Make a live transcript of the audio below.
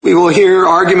We will hear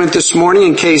argument this morning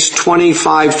in Case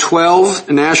 2512,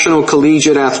 National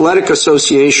Collegiate Athletic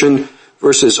Association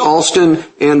versus Alston,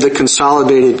 and the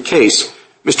consolidated case.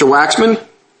 Mr. Waxman?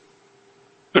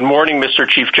 Good morning, Mr.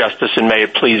 Chief Justice, and may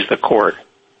it please the Court.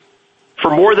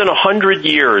 For more than 100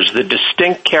 years, the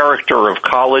distinct character of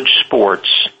college sports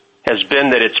has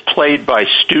been that it's played by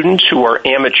students who are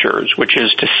amateurs, which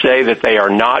is to say that they are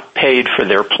not paid for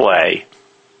their play.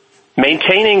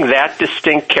 Maintaining that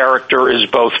distinct character is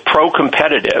both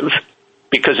pro-competitive,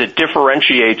 because it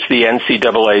differentiates the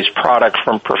NCAA's product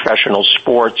from professional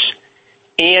sports,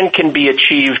 and can be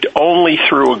achieved only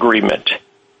through agreement.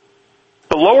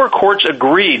 The lower courts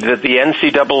agreed that the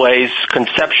NCAA's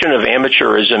conception of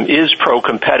amateurism is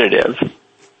pro-competitive,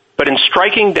 but in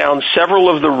striking down several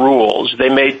of the rules, they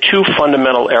made two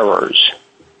fundamental errors.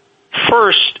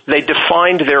 First, they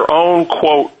defined their own,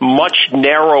 quote, much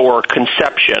narrower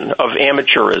conception of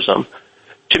amateurism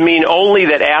to mean only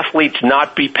that athletes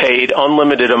not be paid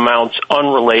unlimited amounts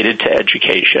unrelated to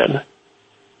education.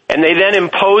 And they then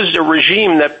imposed a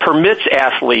regime that permits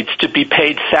athletes to be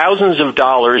paid thousands of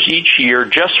dollars each year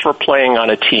just for playing on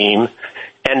a team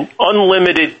and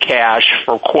unlimited cash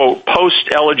for, quote,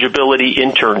 post-eligibility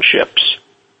internships.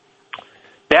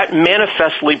 That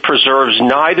manifestly preserves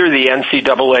neither the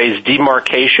NCAA's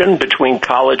demarcation between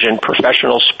college and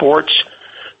professional sports,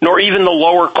 nor even the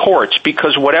lower courts,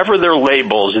 because whatever their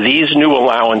labels, these new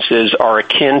allowances are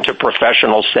akin to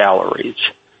professional salaries.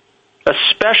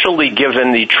 Especially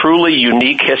given the truly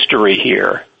unique history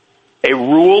here, a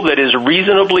rule that is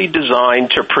reasonably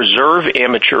designed to preserve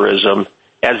amateurism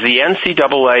as the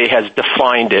NCAA has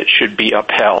defined it should be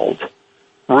upheld.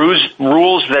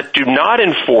 Rules that do not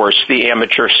enforce the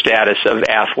amateur status of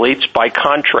athletes, by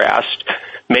contrast,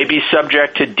 may be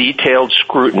subject to detailed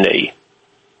scrutiny.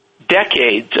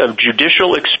 Decades of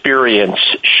judicial experience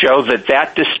show that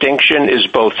that distinction is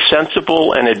both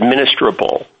sensible and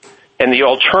administrable, and the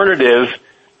alternative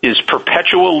is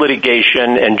perpetual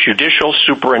litigation and judicial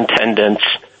superintendence,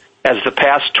 as the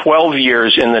past 12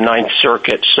 years in the Ninth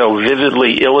Circuit so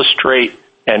vividly illustrate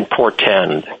and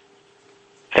portend.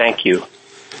 Thank you.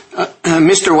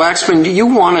 Mr. Waxman, do you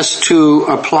want us to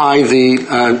apply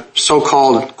the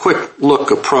so-called quick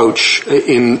look approach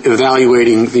in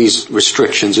evaluating these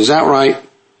restrictions? Is that right?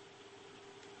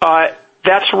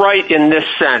 That's right in this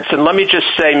sense. And let me just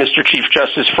say, Mr. Chief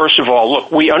Justice, first of all,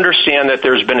 look, we understand that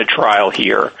there's been a trial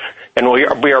here, and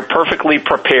we are perfectly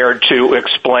prepared to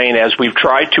explain, as we've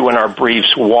tried to in our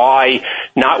briefs, why,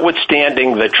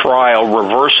 notwithstanding the trial,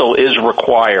 reversal is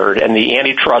required, and the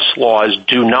antitrust laws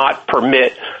do not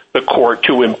permit the court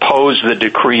to impose the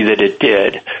decree that it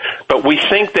did. But we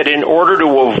think that in order to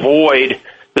avoid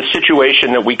the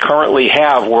situation that we currently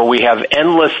have, where we have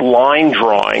endless line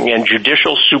drawing and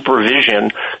judicial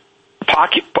supervision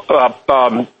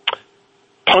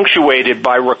punctuated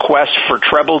by requests for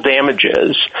treble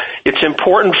damages, it's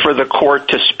important for the court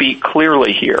to speak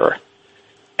clearly here.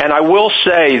 And I will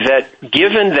say that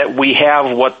given that we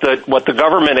have what the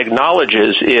government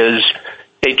acknowledges is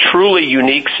a truly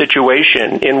unique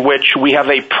situation in which we have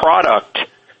a product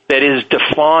that is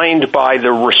defined by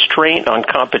the restraint on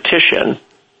competition,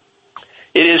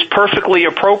 it is perfectly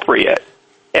appropriate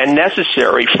and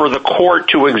necessary for the court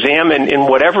to examine in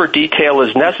whatever detail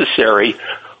is necessary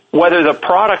whether the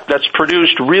product that's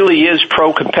produced really is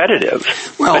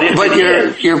pro-competitive. Well,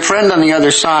 but your friend on the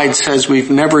other side says we've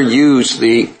never used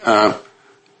the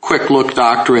quick look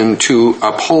doctrine to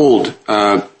uphold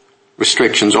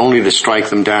restrictions, only to strike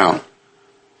them down.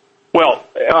 Well,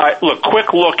 look,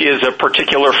 quick look is a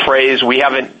particular phrase. We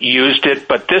haven't used it,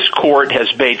 but this court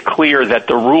has made clear that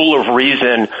the rule of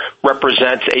reason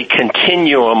represents a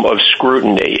continuum of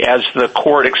scrutiny. As the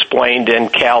court explained in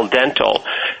Cal Dental,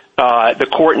 the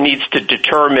court needs to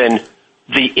determine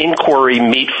the inquiry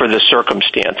meet for the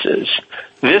circumstances.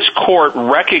 This court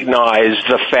recognized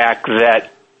the fact that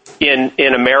in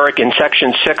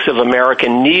Section 6 of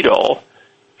American Needle,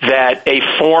 that a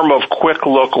form of quick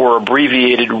look or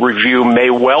abbreviated review may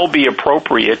well be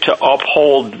appropriate to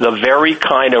uphold the very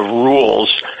kind of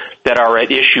rules that are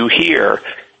at issue here.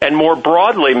 And more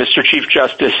broadly, Mr. Chief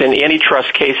Justice, in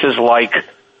antitrust cases like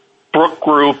Brook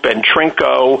Group and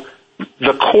Trinco,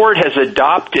 the court has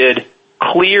adopted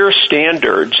clear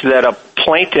standards that a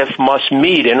plaintiff must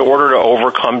meet in order to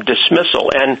overcome dismissal.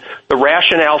 And the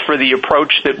rationale for the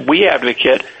approach that we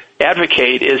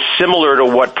advocate is similar to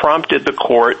what prompted the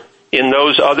court in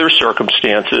those other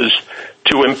circumstances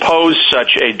to impose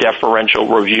such a deferential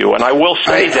review. And I will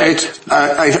say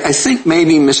I think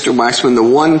maybe, Mr. Waxman, the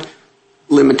one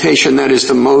limitation that is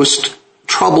the most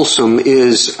troublesome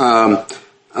is,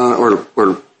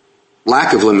 or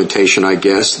lack of limitation, I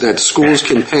guess, that schools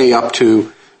can pay up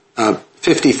to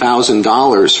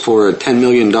 $50,000 for a $10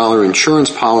 million insurance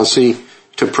policy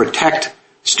to protect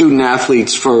student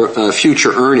athletes for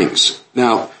future earnings.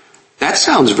 Now, that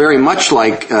sounds very much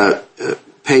like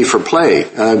pay for play.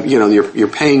 You're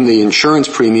paying the insurance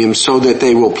premium so that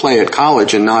they will play at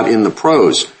college and not in the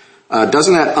pros.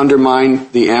 Doesn't that undermine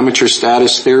the amateur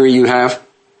status theory you have?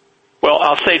 Well,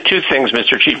 I'll say two things,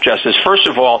 Mr. Chief Justice. First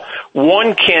of all,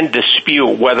 one can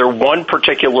dispute whether one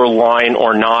particular line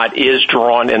or not is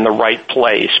drawn in the right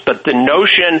place. But the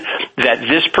notion that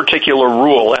this particular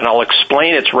rule, and I'll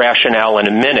explain its rationale in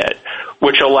a minute,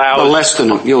 which allows...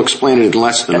 You'll explain it in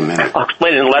less than a minute. I'll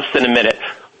explain it in less than a minute.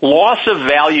 Loss of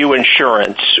value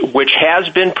insurance, which has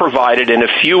been provided in a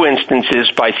few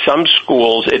instances by some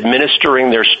schools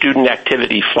administering their student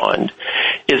activity fund,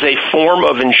 is a form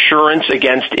of insurance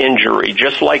against injury,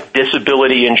 just like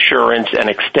disability insurance and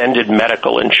extended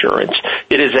medical insurance.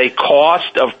 It is a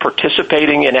cost of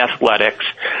participating in athletics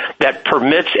that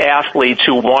permits athletes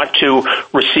who want to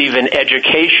receive an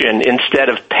education instead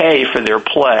of pay for their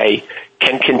play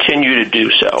can continue to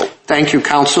do so. Thank you,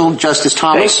 counsel. Justice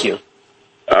Thomas? Thank you.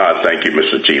 Thank you,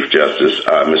 Mr. Chief Justice.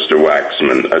 Mr.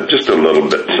 Waxman, just a little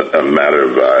bit, a matter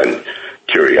of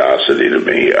curiosity to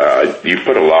me. You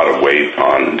put a lot of weight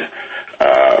on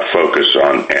focus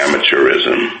on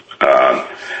amateurism.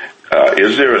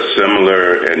 Is there a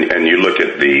similar, and you look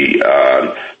at the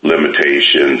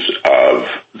limitations of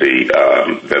the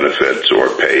benefits or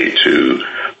pay to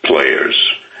players,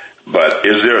 but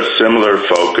is there a similar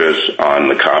focus on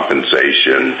the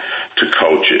compensation to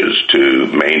coaches to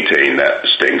maintain that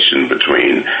distinction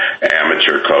between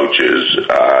amateur coaches,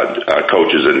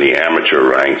 coaches in the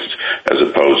amateur ranks, as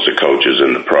opposed to coaches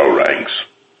in the pro ranks?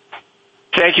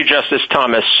 Thank you, Justice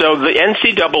Thomas. So the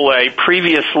NCAA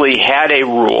previously had a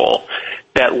rule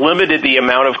that limited the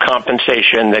amount of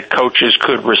compensation that coaches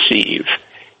could receive.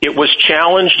 It was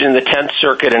challenged in the 10th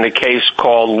Circuit in a case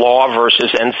called Law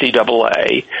versus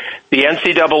NCAA. The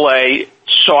NCAA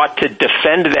sought to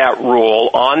defend that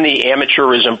rule on the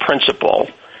amateurism principle.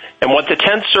 And what the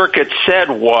 10th Circuit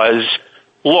said was,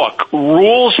 look,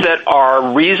 rules that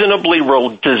are reasonably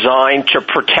designed to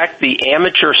protect the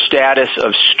amateur status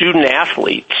of student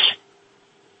athletes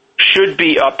should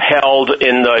be upheld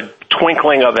in the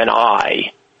twinkling of an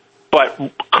eye. But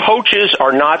coaches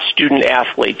are not student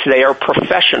athletes. They are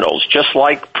professionals, just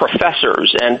like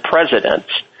professors and presidents.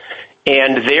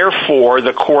 And therefore,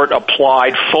 the court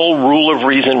applied full rule of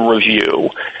reason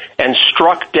review and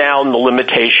struck down the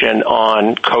limitation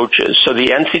on coaches. So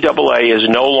the NCAA is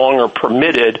no longer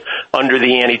permitted under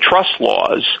the antitrust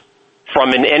laws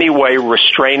from in any way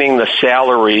restraining the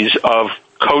salaries of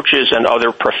coaches and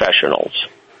other professionals.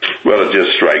 Well, it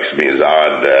just strikes me as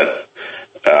odd that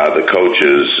the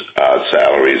coaches'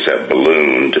 salaries have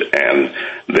ballooned, and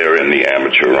they're in the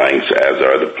amateur ranks, as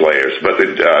are the players. But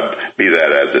be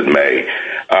that as it may,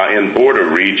 in Board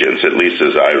of Regents, at least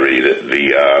as I read it,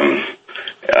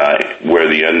 where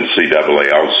the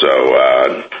NCAA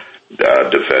also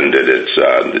defended its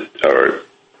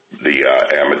the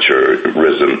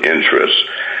amateurism interests,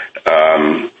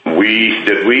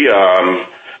 did we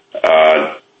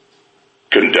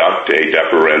conduct a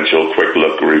deferential quick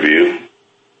look review?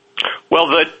 Well,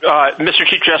 Mr.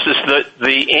 Chief Justice,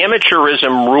 the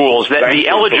amateurism rules that Thank the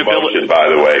eligibility. By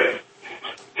the way,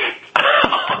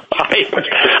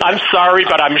 I'm sorry,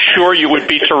 but I'm sure you would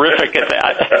be terrific at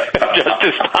that,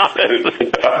 Justice Thomas.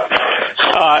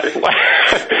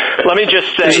 Let me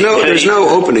just say, there's no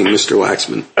opening, Mr.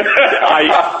 Waxman.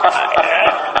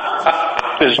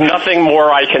 There's nothing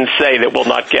more I can say that will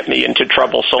not get me into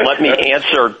trouble, so let me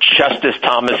answer Justice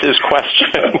Thomas's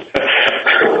question.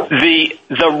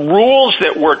 The rules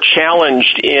that were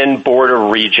challenged in Board of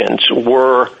Regents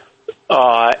were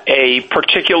a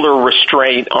particular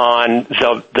restraint on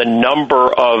the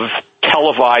number of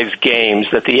televised games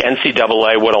that the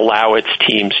NCAA would allow its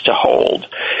teams to hold.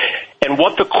 And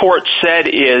what the court said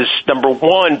is, number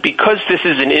one, because this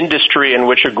is an industry in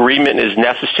which agreement is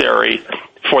necessary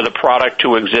for the product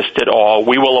to exist at all,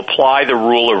 we will apply the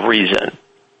rule of reason.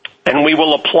 And we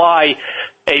will apply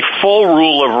a full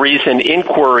rule of reason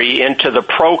inquiry into the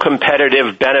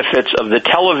pro-competitive benefits of the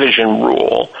television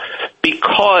rule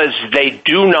because they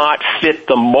do not fit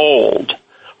the mold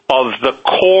of the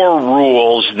core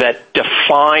rules that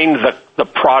define the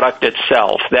product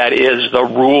itself. That is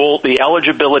the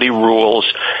eligibility rules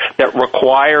that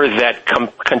require that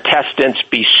contestants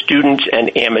be students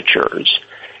and amateurs.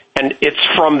 And it's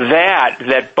from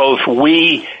that both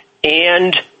we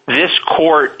and this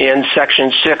court in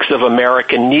Section 6 of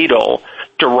American Needle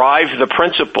derive the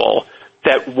principle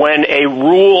that when a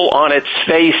rule on its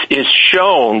face is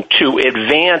shown to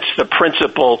advance the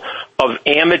principle of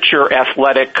amateur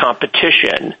athletic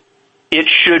competition, it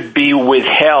should be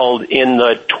withheld in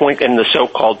the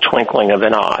so-called twinkling of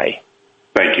an eye.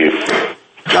 Thank you.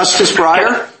 Justice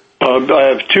Breyer? I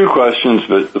have two questions,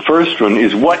 but the first one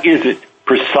is, what is it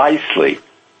precisely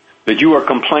that you are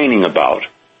complaining about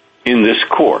in this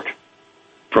court?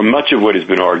 From much of what has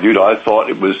been argued, I thought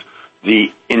it was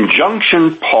the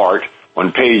injunction part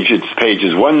on pages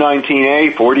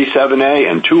 119A, 47A,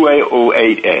 and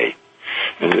 208A.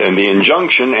 And the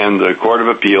injunction and the Court of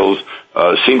Appeals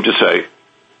seem to say,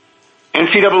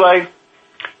 NCAA,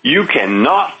 you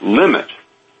cannot limit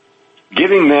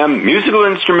giving them musical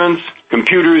instruments,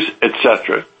 computers,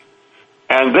 etc.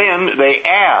 And then they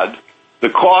add the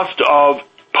cost of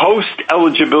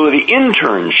post-eligibility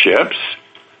internships,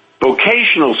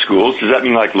 vocational schools. Does that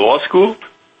mean like law school?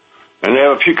 And they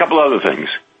have a couple other things.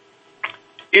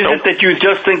 Is it that you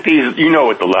just think these, you know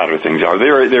what the latter things are?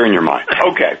 They're in your mind.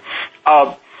 Okay.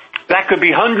 That could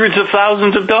be hundreds of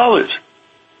thousands of dollars.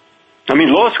 I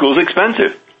mean, law school is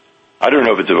expensive. I don't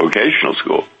know if it's a vocational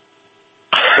school.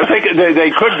 But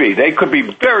they could be. They could be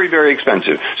very, very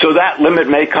expensive. So that limit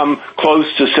may come close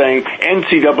to saying,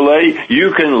 NCAA,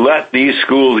 you can let these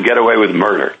schools get away with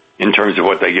murder in terms of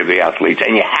what they give the athletes,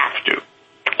 and you have to.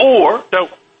 Or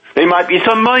they might be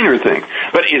some minor thing.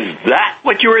 But is that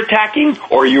what you're attacking?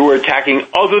 Or you're attacking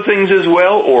other things as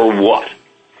well, or what?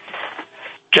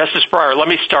 Justice Breyer, let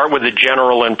me start with the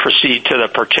general and proceed to the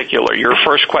particular. Your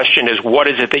first question is, what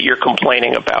is it that you're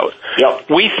complaining about? Yep.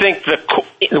 We think that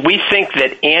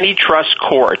antitrust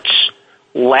courts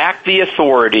lack the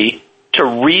authority to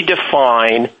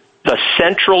redefine the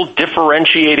central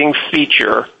differentiating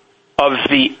feature of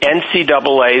the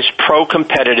NCAA's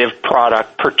pro-competitive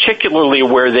product, particularly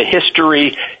where the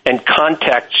history and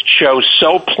context show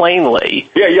so plainly.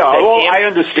 I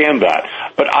understand that.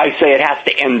 But I say it has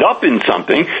to end up in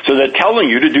something, so they're telling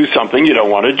you to do something you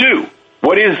don't want to do.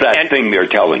 What is that thing they're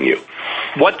telling you?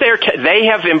 What they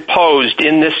have imposed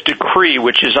in this decree,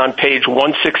 which is on page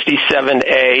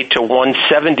 167A to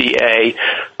 170A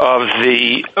of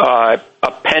the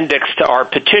appendix to our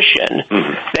petition,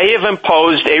 they have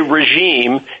imposed a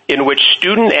regime in which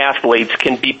student athletes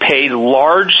can be paid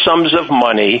large sums of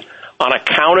money on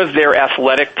account of their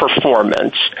athletic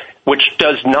performance, which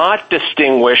does not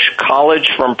distinguish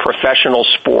college from professional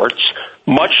sports,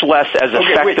 much less as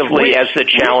effectively as the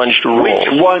challenged rule. Which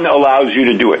one allows you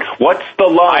to do it? What's the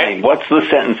line? What's the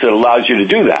sentence that allows you to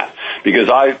do that? Because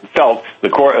I felt the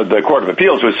Court of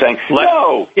Appeals was saying,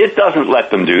 no, it doesn't let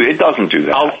them do. It doesn't do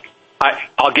that.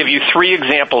 I'll give you three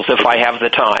examples if I have the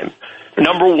time.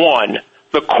 Number one,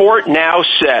 the court now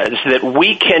says that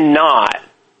we cannot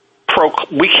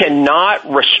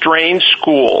restrain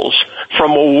schools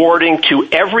from awarding to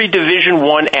every Division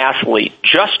I athlete,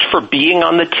 just for being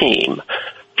on the team,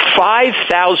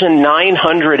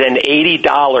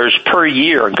 $5,980 per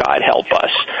year, God help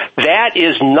us. That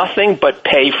is nothing but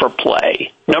pay for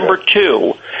play. Number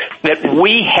two, that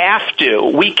we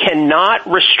cannot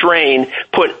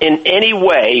put in any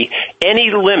way, any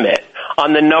limit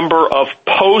on the number of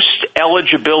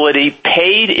post-eligibility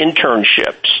paid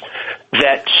internships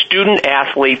that student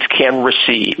athletes can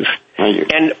receive.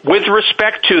 And with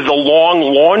respect to the long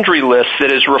laundry list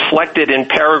that is reflected in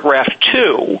paragraph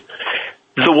 2,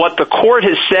 what the court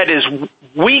has said is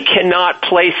we cannot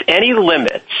place any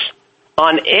limits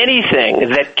on anything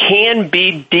that can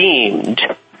be deemed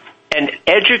an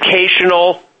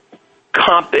educational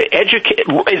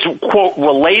is, quote,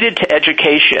 related to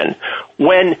education,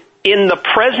 when in the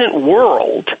present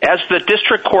world, as the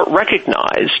district court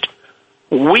recognized,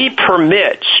 we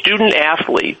permit student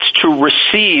athletes to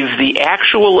receive the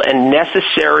actual and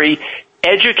necessary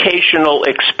educational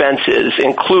expenses,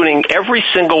 including every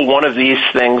single one of these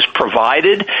things,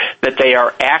 provided that they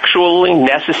are actually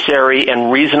necessary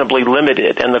and reasonably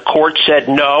limited. And the court said,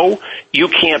 no, you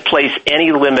can't place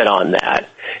any limit on that.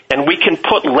 And we can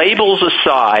put labels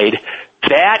aside.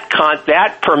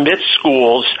 That permits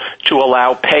schools to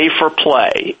allow pay for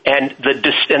play. And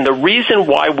the reason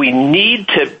why we need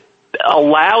to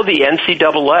allow the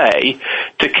NCAA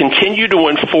to continue to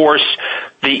enforce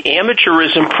the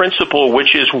amateurism principle,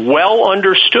 which is well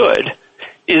understood,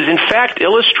 is in fact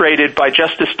illustrated by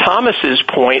Justice Thomas's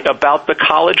point about the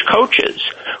college coaches.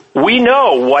 We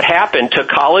know what happened to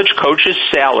college coaches'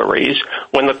 salaries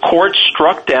when the court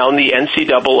struck down the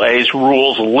NCAA's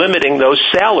rules limiting those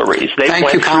salaries.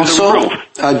 Thank you, counsel.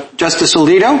 Justice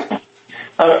Alito?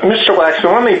 Mr.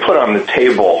 Waxman, let me put on the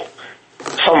table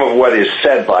some of what is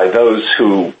said by those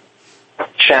who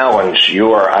challenge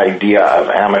your idea of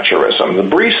amateurism. The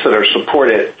briefs that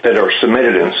are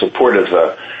submitted in support of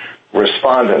the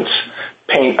respondents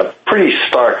paint a pretty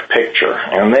stark picture,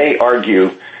 and they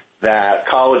argue that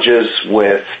colleges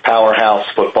with powerhouse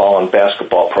football and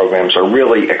basketball programs are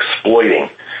really exploiting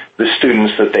the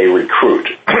students that they recruit.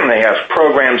 They have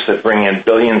programs that bring in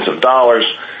billions of dollars.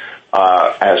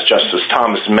 As Justice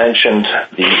Thomas mentioned,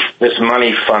 this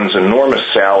money funds enormous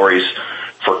salaries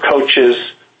for coaches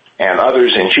and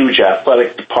others in huge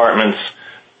athletic departments,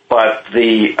 but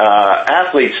the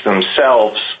athletes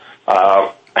themselves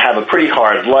have a pretty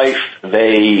hard life.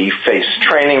 They face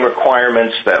training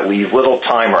requirements that leave little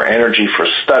time or energy for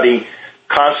study,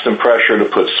 constant pressure to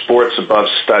put sports above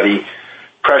study,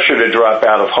 pressure to drop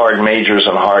out of hard majors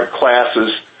and hard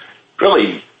classes,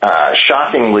 really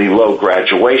shockingly low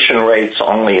graduation rates.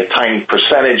 Only a tiny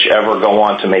percentage ever go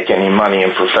on to make any money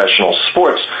in professional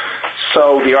sports.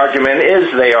 So the argument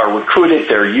is they are recruited,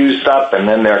 they're used up, and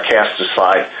then they're cast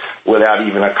aside without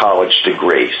even a college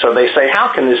degree. So they say,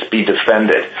 how can this be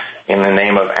defended in the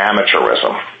name of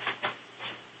amateurism?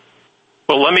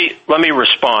 Well, let me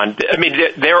respond. I mean,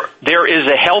 there is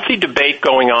a healthy debate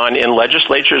going on in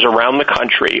legislatures around the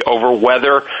country over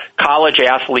whether college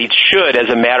athletes should, as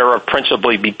a matter of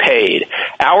principle, be paid.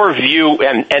 Our view,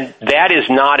 and that is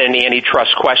not an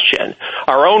antitrust question.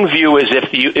 Our own view is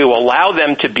if you allow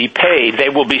them to be paid, they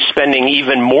will be spending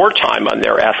even more time on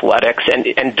their athletics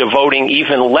and devoting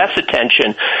even less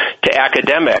attention to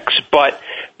academics. But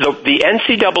the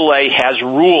NCAA has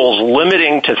rules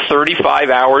limiting to 35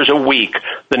 hours a week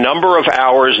the number of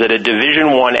hours that a Division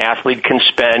I athlete can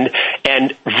spend, and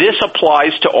this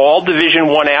applies to all Division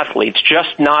I athletes,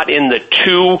 just not in the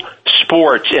two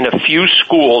sports in a few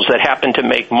schools that happen to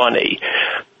make money.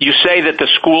 You say that the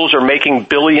schools are making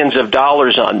billions of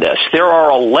dollars on this. There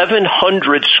are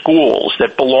 1,100 schools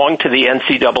that belong to the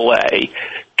NCAA.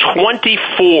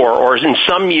 24, or in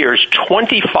some years,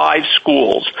 25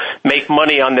 schools make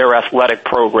money on their athletic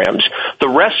programs. The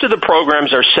rest of the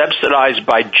programs are subsidized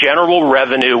by general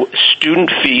revenue,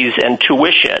 student fees, and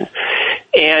tuition.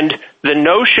 And the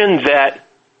notion that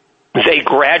they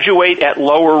graduate at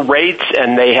lower rates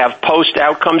and they have post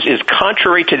outcomes is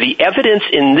contrary to the evidence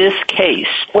in this case.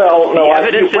 Well, no, what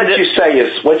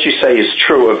you say is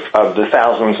true of the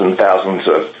thousands and thousands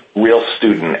of real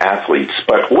student athletes.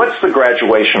 But what's the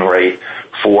graduation rate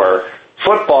for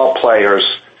football players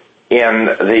in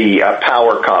the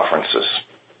power conferences?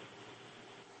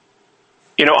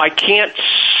 You know, I can't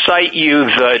cite you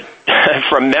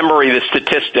from memory the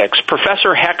statistics.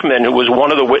 Professor Heckman, who was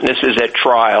one of the witnesses at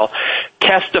trial,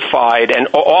 testified, and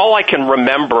all I can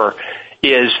remember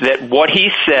is that what he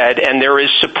said, and there is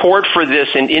support for this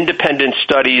in independent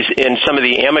studies in some of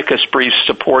the amicus briefs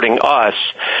supporting us,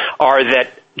 are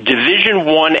that Division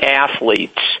I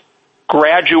athletes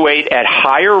graduate at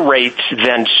higher rates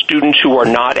than students who are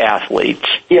not athletes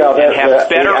and have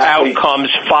better outcomes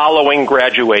following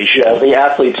graduation. Yeah, the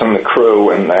athletes and the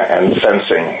crew and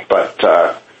fencing, but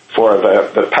for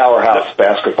the powerhouse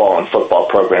basketball and football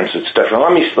programs, it's different.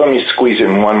 Let me squeeze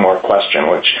in one more question,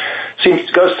 which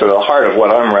goes to the heart of what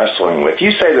I'm wrestling with.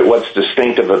 You say that what's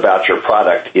distinctive about your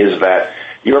product is that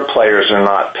your players are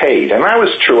not paid, and that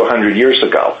was true 100 years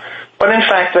ago. But in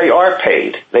fact, they are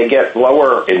paid. They get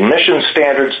lower admission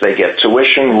standards, they get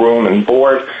tuition, room and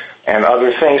board, and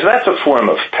other things. That's a form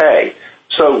of pay.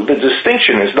 So the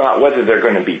distinction is not whether they're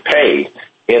going to be paid,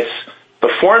 it's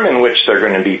the form in which they're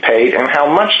going to be paid and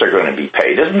how much they're going to be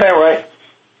paid. Isn't that right?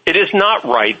 It is not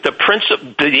right. The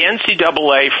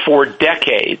NCAA for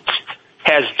decades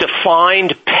has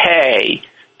defined pay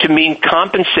to mean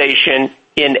compensation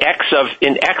in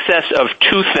excess of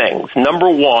two things.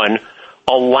 Number one,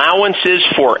 allowances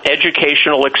for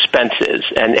educational expenses,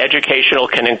 and educational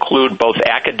can include both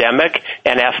academic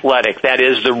and athletic. That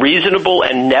is, the reasonable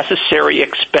and necessary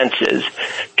expenses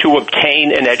to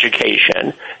obtain an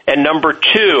education. And number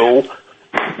two,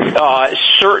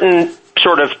 certain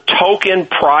sort of token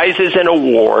prizes and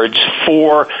awards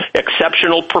for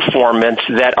exceptional performance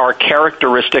that are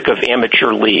characteristic of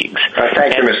amateur leagues.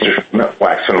 Thank you, Mr.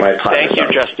 Waxman. My time Thank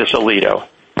you, Justice Alito.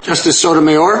 Justice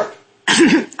Sotomayor?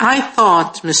 I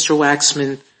thought, Mr.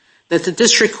 Waxman, that the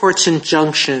district court's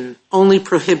injunction only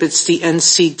prohibits the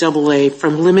NCAA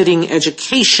from limiting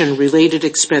education-related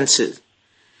expenses.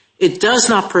 It does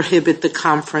not prohibit the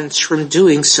conference from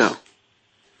doing so.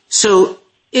 So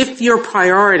if your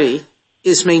priority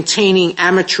is maintaining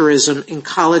amateurism in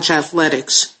college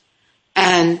athletics,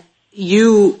 and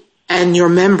you and your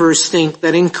members think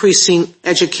that increasing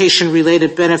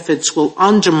education-related benefits will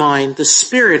undermine the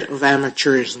spirit of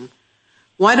amateurism,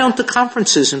 why don't the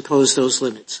conferences impose those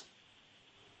limits?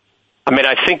 I mean,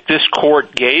 I think this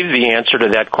court gave the answer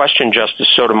to that question, Justice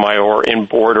Sotomayor, in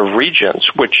Board of Regents,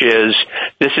 which is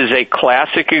this is a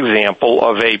classic example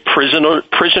of a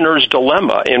prisoner's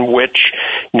dilemma in which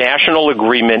national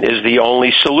agreement is the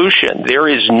only solution. There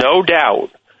is no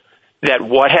doubt that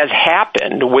what has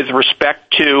happened with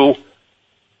respect to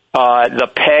the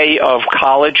pay of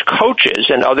college coaches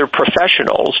and other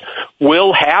professionals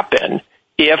will happen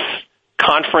if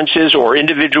conferences or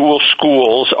individual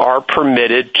schools are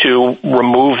permitted to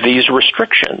remove these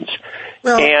restrictions.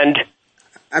 Well, and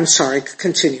I'm sorry,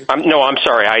 continue. I'm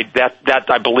sorry. I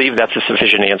believe that's a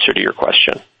sufficient answer to your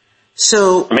question.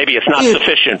 So maybe it's not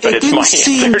sufficient, but it's my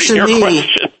answer to your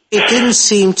question. It didn't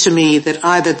seem to me that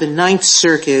either the Ninth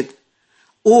Circuit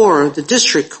or the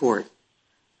district court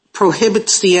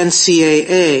prohibits the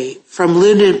NCAA from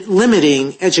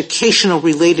limiting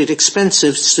educational-related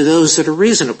expenses to those that are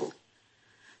reasonable.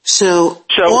 So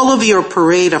all of your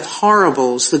parade of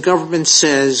horribles, the government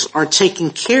says, are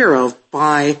taken care of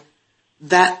by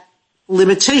that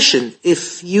limitation.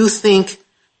 If you think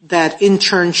that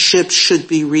internships should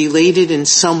be related in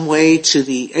some way to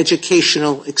the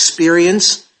educational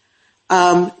experience,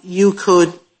 you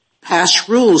could pass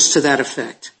rules to that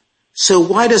effect. So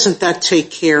why doesn't that take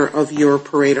care of your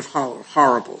parade of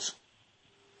horribles?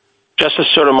 Justice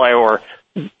Sotomayor,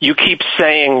 you keep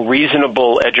saying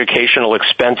reasonable educational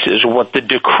expenses. What the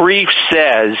decree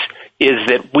says is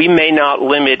that we may not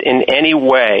limit in any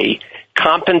way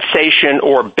compensation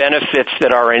or benefits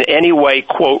that are in any way,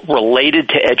 quote, related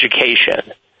to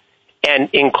education, and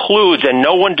includes, and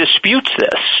no one disputes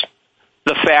this,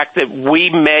 the fact that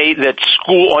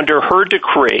school, under her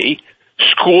decree,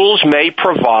 schools may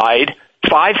provide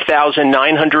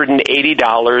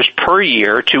 $5,980 per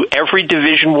year to every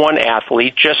Division I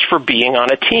athlete just for being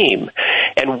on a team.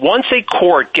 And once a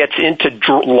court gets into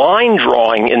line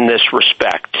drawing in this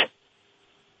respect,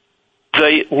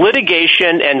 the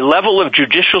litigation and level of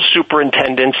judicial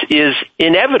superintendence is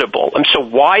inevitable. And so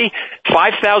why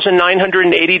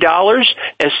 $5,980?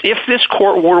 As if this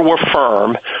court were to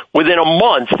affirm, within a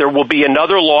month there will be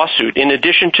another lawsuit in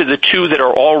addition to the two that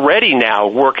are already now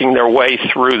working their way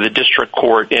through the district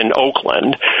court in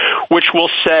Oakland, which will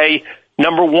say,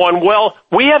 number one, well,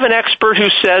 we have an expert who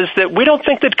says that we don't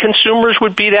think that consumers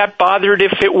would be that bothered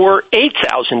if it were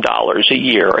 $8,000 a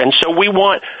year. And so we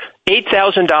want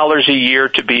 $8,000 a year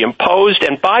to be imposed.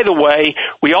 And by the way,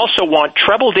 we also want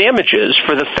treble damages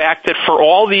for the fact that for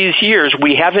all these years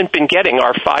we haven't been getting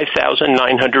our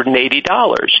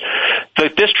 $5,980. The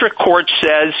district court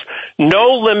says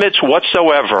no limits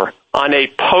whatsoever on a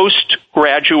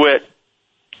postgraduate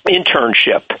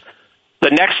internship. The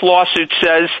next lawsuit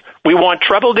says we want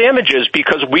treble damages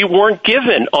because we weren't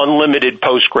given unlimited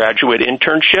postgraduate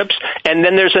internships. And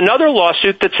then there's another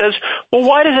lawsuit that says, well,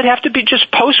 why does it have to be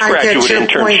just postgraduate internships? I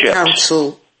get your point,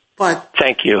 counsel, but...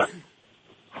 Thank you.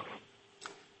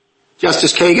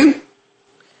 Justice Kagan?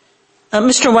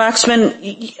 Mr.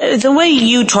 Waxman, the way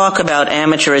you talk about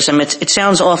amateurism, it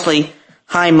sounds awfully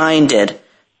high-minded,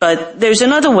 but there's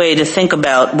another way to think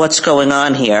about what's going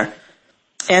on here.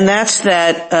 And that's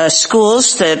that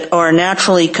schools that are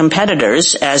naturally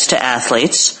competitors as to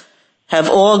athletes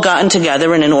have all gotten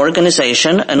together in an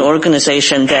organization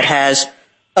that has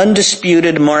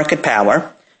undisputed market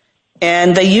power,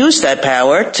 and they use that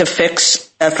power to fix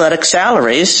athletic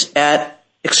salaries at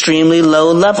extremely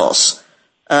low levels,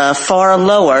 far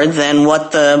lower than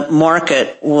what the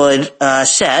market would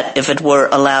set if it were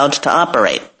allowed to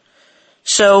operate.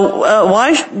 So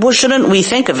why shouldn't we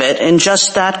think of it in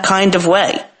just that kind of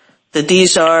way, that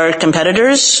these are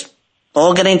competitors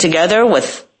all getting together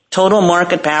with total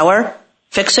market power,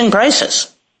 fixing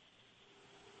prices?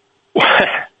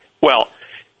 Well,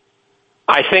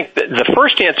 I think that the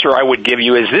first answer I would give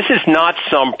you is this is not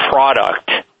some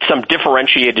product, some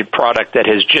differentiated product that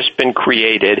has just been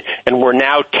created, and we're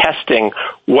now testing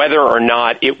whether or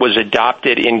not it was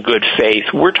adopted in good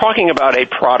faith. We're talking about a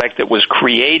product that was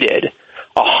created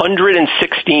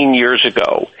 116 years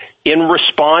ago in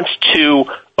response to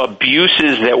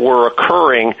abuses that were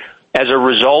occurring as a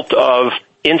result of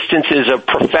instances of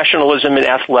professionalism in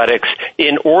athletics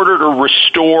in order to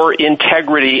restore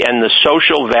integrity and the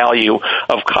social value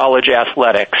of college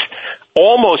athletics.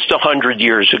 Almost 100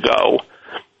 years ago,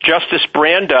 Justice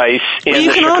Brandeis in the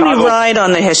Chicago... You can only ride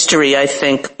on the history, I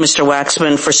think, Mr.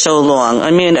 Waxman, for so long.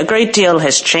 I mean, a great deal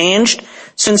has changed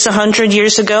since 100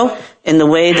 years ago in the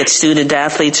way that student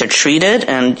athletes are treated.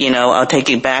 And, I'll take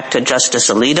you back to Justice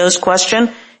Alito's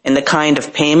question in the kind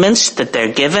of payments that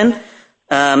they're given.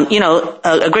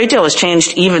 A great deal has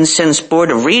changed even since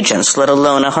Board of Regents, let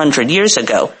alone 100 years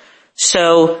ago.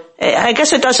 So I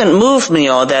guess it doesn't move me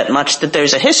all that much that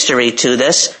there's a history to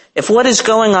this. if what is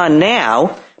going on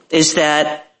now is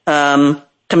that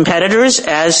competitors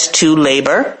as to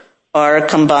labor are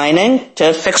combining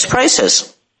to fix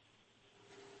prices.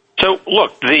 So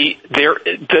look, the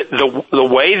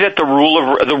way that the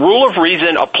rule of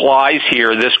reason applies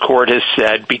here, this court has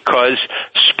said, because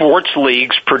sports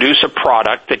leagues produce a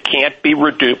product that can't be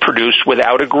produced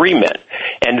without agreement.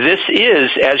 And this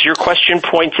is, as your question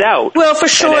points out. Well, for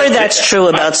sure that's true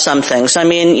about some things. I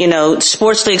mean,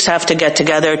 sports leagues have to get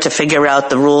together to figure out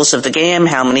the rules of the game,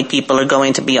 how many people are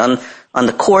going to be on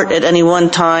the court at any one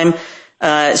time.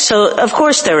 So of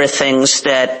course there are things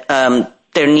that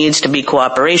there needs to be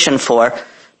cooperation for,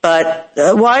 but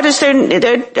why does there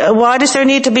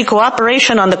need to be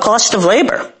cooperation on the cost of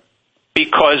labor?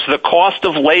 Because the cost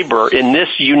of labor in this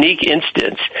unique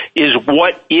instance is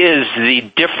what is the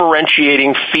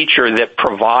differentiating feature that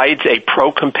provides a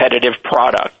pro-competitive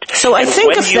product. So I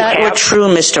think if that were true,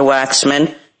 Mr.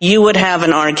 Waxman, you would have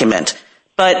an argument.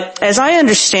 But as I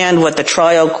understand what the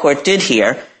trial court did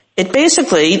here, it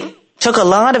basically took a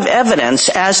lot of evidence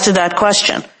as to that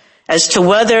question, as to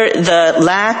whether the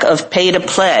lack of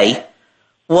pay-to-play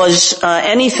was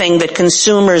anything that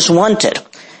consumers wanted.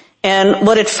 And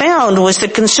what it found was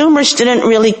that consumers didn't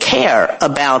really care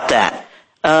about that.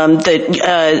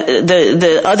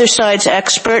 The other side's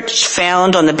experts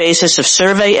found, on the basis of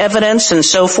survey evidence and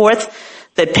so forth,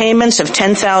 that payments of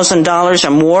 $10,000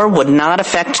 or more would not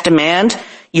affect demand.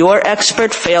 Your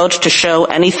expert failed to show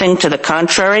anything to the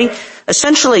contrary.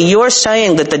 Essentially, you're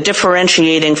saying that the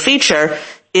differentiating feature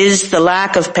is the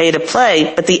lack of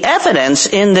pay-to-play, but the evidence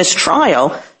in this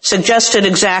trial suggested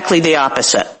exactly the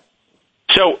opposite.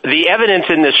 So the evidence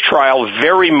in this trial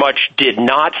very much did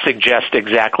not suggest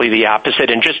exactly the opposite.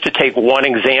 And just to take one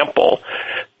example,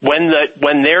 when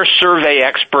their survey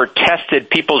expert tested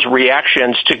people's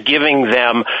reactions to giving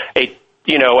them a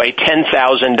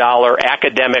 $10,000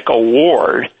 academic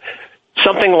award,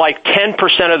 something like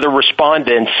 10% of the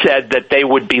respondents said that they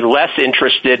would be less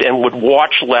interested and would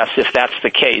watch less if that's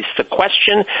the case. The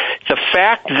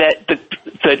fact that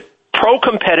the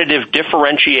pro-competitive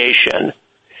differentiation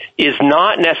is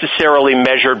not necessarily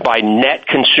measured by net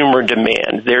consumer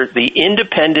demand. The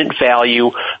independent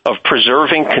value of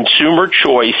preserving consumer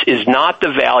choice is not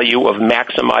the value of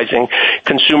maximizing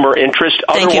consumer interest.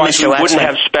 Otherwise, we wouldn't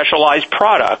have specialized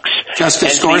products.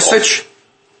 Justice Gorsuch?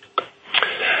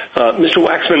 Mr.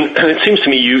 Waxman, it seems to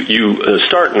me you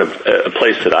start in a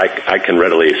place that I can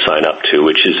readily sign up to,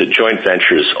 which is that joint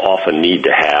ventures often need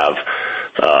to have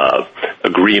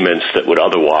agreements that would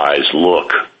otherwise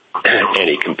look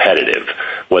anti-competitive,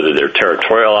 whether they're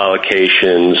territorial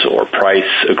allocations or price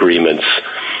agreements,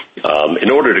 in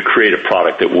order to create a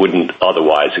product that wouldn't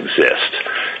otherwise exist.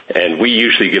 And we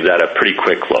usually give that a pretty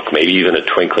quick look, maybe even a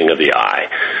twinkling of the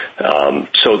eye.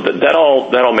 So that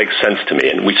all makes sense to me.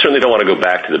 And we certainly don't want to go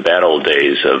back to the bad old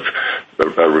days of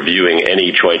reviewing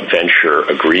any joint venture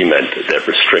agreement that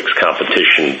restricts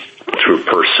competition through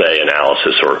per se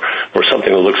analysis or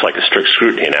something that looks like a strict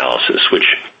scrutiny analysis, which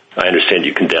I understand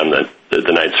you condemn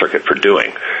the Ninth Circuit for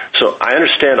doing. So I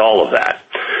understand all of that.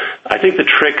 I think the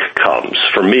trick comes,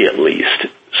 for me at least,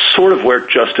 sort of where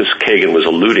Justice Kagan was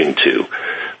alluding to,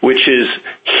 which is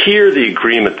here the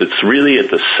agreement that's really at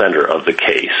the center of the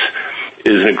case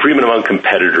is an agreement among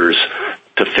competitors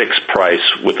to fix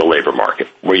price with the labor market,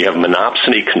 where you have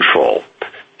monopsony control.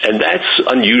 And that's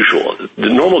unusual. The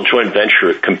normal joint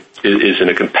venture is in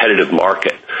a competitive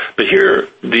market. But here,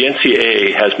 the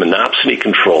NCAA has monopsony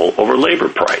control over labor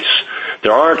price.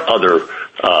 There aren't other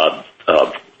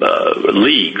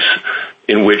leagues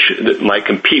in which that might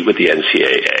compete with the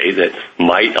NCAA that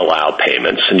might allow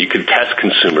payments, and you could test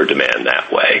consumer demand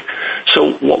that way.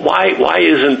 So why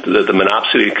isn't the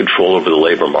monopsony control over the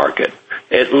labor market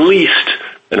at least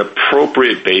an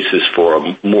appropriate basis for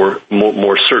a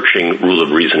more searching rule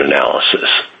of reason analysis?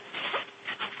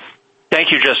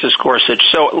 Thank you, Justice Gorsuch.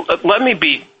 So let me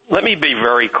be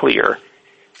very clear.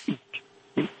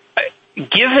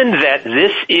 Given that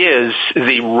this is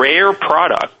the rare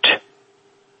product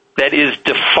that is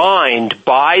defined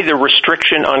by the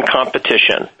restriction on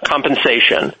compensation,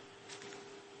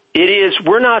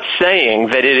 we're not saying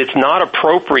that it is not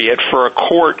appropriate for a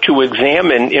court to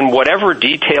examine in whatever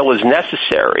detail is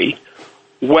necessary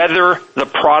whether the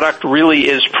product really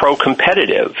is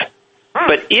pro-competitive.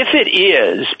 But if it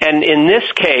is, and in this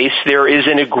case there is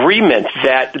an agreement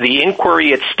that the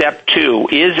inquiry at step 2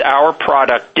 is our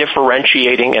product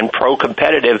differentiating and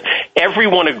pro-competitive,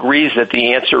 everyone agrees that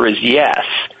the answer is yes.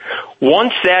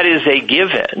 Once that is a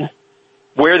given,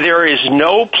 where there is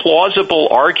no plausible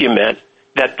argument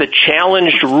that the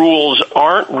challenged rules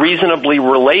aren't reasonably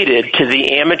related to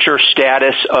the amateur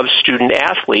status of student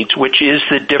athletes, which is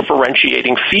the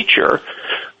differentiating feature,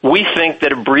 we think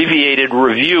that abbreviated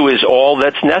review is all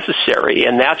that's necessary.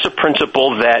 And that's a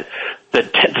principle that the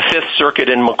Fifth Circuit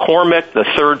in McCormick, the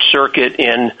Third Circuit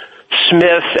in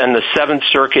Smith, and the Seventh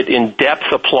Circuit in Depth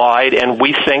applied, and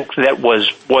we think that was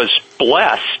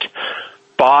blessed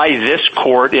by this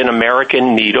court in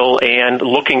American Needle and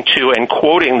looking to and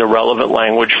quoting the relevant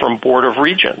language from Board of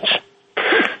Regents.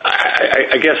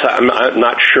 I guess I'm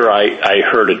not sure I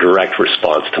heard a direct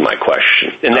response to my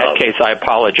question. In that case, I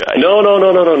apologize. No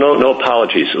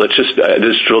apologies. Let's just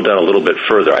drill down a little bit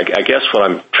further. I guess what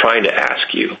I'm trying to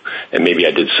ask you, and maybe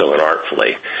I did so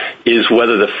inartfully, is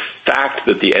whether the fact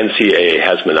that the NCAA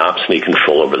has monopsony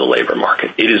control over the labor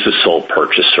market, it is the sole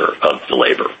purchaser of the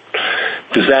labor,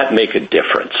 does that make a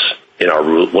difference in our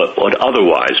rule, what would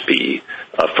otherwise be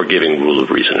a forgiving rule of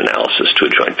reason analysis to a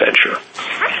joint venture?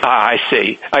 I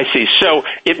see. So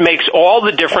it makes all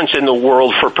the difference in the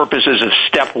world for purposes of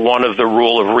step one of the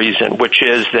rule of reason, which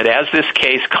is that as this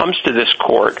case comes to this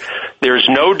court, there's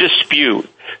no dispute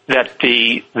that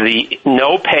the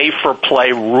no pay for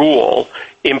play rule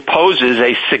imposes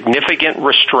a significant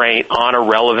restraint on a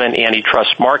relevant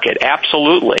antitrust market.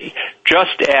 Absolutely.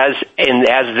 Just as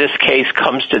this case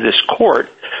comes to this court,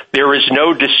 there is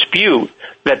no dispute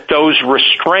that those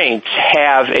restraints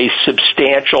have a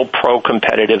substantial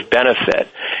pro-competitive benefit.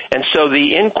 And so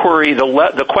the inquiry,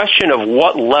 the question of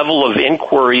what level of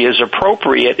inquiry is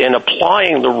appropriate in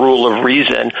applying the rule of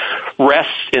reason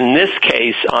rests in this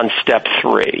case on step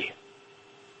three.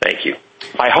 Thank you.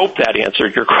 I hope that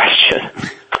answered your question.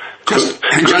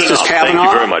 Justice Kavanaugh.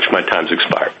 Thank you very much. My time's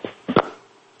expired.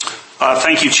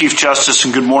 Thank you, Chief Justice,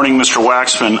 and good morning, Mr.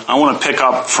 Waxman. I want to pick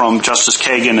up from Justice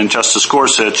Kagan and Justice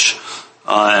Gorsuch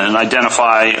and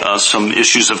identify some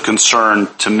issues of concern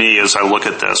to me as I look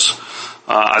at this.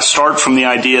 I start from the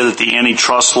idea that the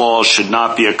antitrust laws should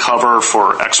not be a cover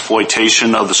for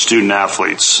exploitation of the student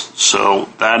athletes. So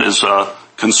that is a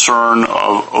concern,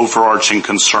 of overarching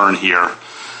concern here.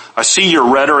 I see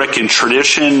your rhetoric and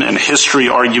tradition and history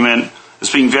argument as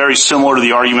being very similar to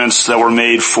the arguments that were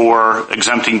made for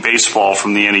exempting baseball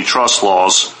from the antitrust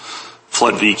laws,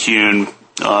 Flood v. Kuhn,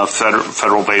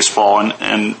 federal baseball,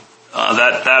 and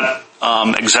that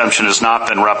exemption has not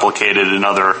been replicated in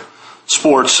other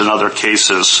sports and other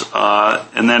cases.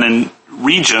 And then in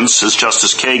Regents, as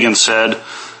Justice Kagan said,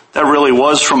 that really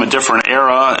was from a different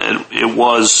era. It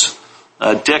was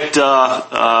dicta.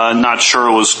 Not sure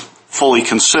it was fully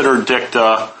considered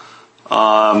dicta.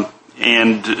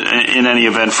 And in any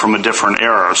event from a different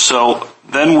era. So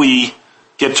then we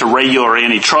get to regular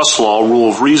antitrust law, rule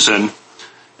of reason,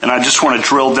 and I just want to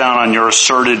drill down on your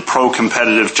asserted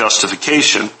pro-competitive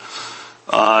justification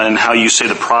and how you say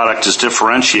the product is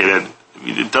differentiated.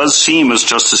 It does seem, as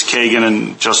Justice Kagan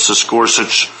and Justice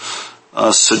Gorsuch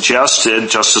suggested,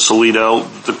 Justice Alito,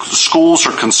 the schools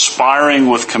are conspiring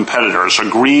with competitors,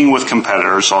 agreeing with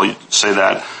competitors, I'll say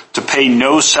that, to pay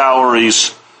no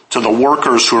salaries to the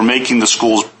workers who are making the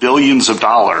schools billions of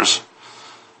dollars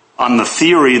on the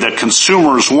theory that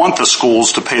consumers want the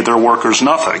schools to pay their workers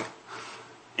nothing.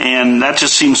 And that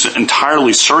just seems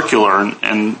entirely circular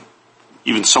and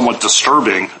even somewhat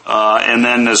disturbing. And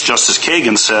then, as Justice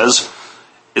Kagan says,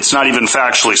 it's not even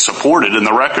factually supported in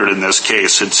the record in this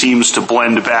case. It seems to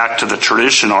blend back to the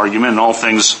tradition argument, and all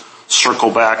things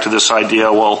circle back to this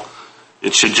idea, well,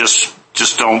 it should just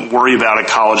don't worry about it.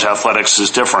 College athletics is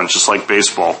different, just like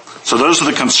baseball. So those are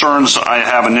the concerns I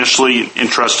have initially.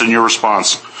 Interested in your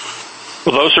response.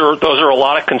 Well, those are a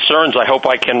lot of concerns. I hope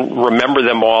I can remember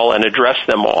them all and address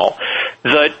them all.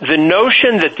 The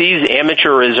notion that these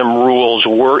amateurism rules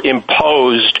were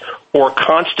imposed or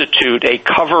constitute a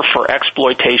cover for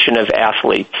exploitation of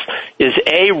athletes is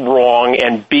A, wrong,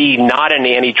 and B, not an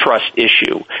antitrust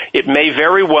issue. It may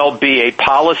very well be a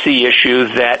policy issue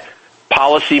that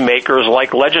policymakers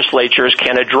like legislatures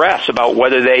can address about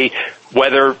whether they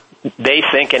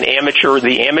think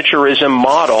the amateurism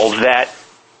model that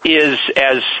is,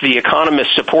 as the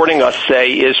economists supporting us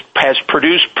say, has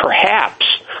produced perhaps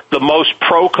the most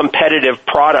pro-competitive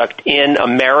product in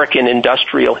American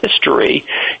industrial history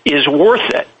is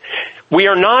worth it. We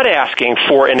are not asking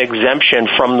for an exemption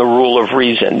from the rule of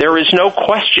reason. There is no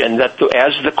question that,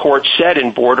 as the court said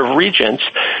in Board of Regents,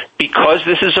 because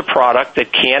this is a product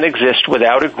that can't exist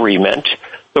without agreement,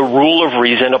 the rule of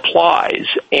reason applies.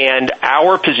 And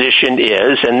our position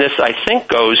is, and this I think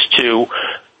goes to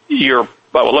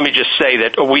let me just say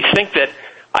that we think that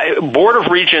Board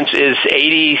of Regents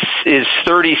is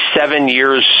 37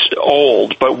 years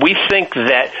old, but we think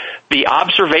that the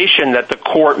observation that the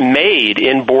court made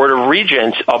in Board of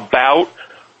Regents about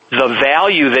the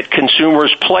value that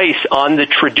consumers place on the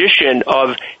tradition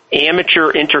of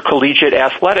amateur intercollegiate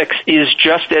athletics is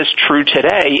just as true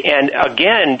today. And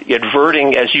again,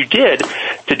 adverting, as you did,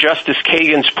 to Justice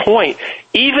Kagan's point,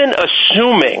 even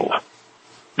assuming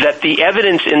that the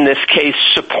evidence in this case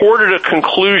supported a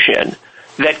conclusion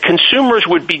that consumers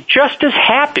would be just as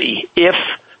happy if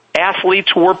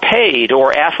athletes were paid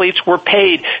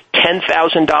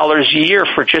 $10,000 a year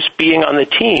for just being on the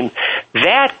team,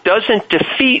 that doesn't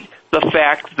defeat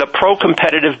the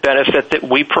pro-competitive benefit that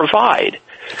we provide.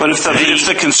 But if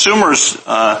the consumers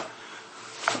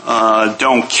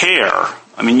don't care,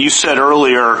 I mean, you said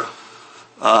earlier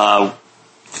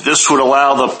this would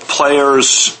allow the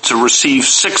players to receive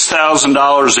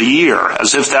 $6,000 a year,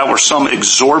 as if that were some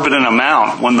exorbitant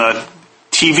amount when the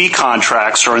TV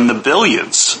contracts are in the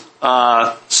billions.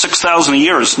 $6,000 a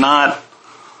year is not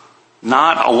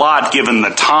a lot given the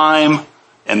time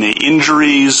and the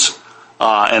injuries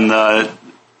and the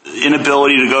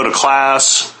inability to go to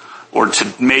class or to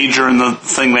major in the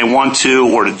thing they want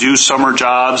to or to do summer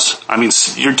jobs. I mean,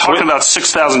 you're talking about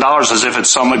 $6,000 as if it's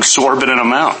some exorbitant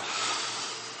amount.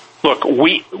 Look,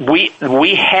 we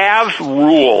have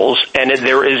rules, and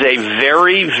there is a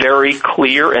very, very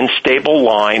clear and stable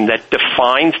line that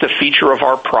defines the feature of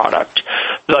our product.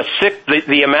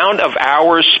 The amount of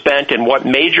hours spent and what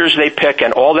majors they pick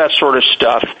and all that sort of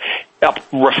stuff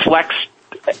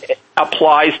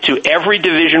applies to every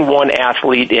Division I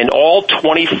athlete in all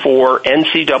 24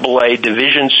 NCAA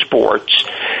division sports.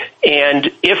 And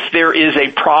if there is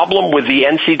a problem with the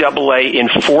NCAA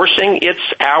enforcing its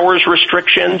hours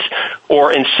restrictions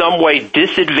or in some way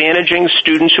disadvantaging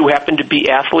students who happen to be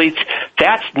athletes,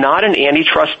 that's not an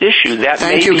antitrust issue. That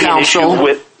Thank may you, be counsel. An issue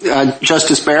with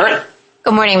Justice Barrett.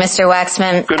 Good morning, Mr.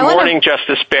 Waxman. Good morning,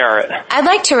 Justice Barrett. I'd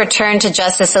like to return to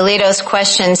Justice Alito's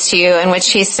questions to you, in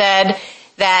which he said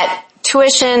that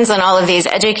tuitions and all of these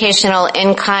educational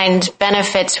in-kind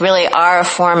benefits really are a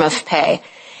form of pay.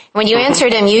 When you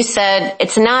answered him, you said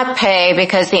it's not pay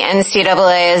because the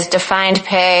NCAA has defined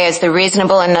pay as the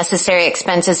reasonable and necessary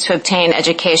expenses to obtain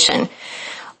education.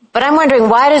 But I'm wondering,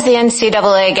 why does the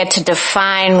NCAA get to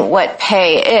define what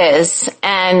pay is?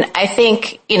 And I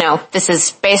think, this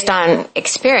is based on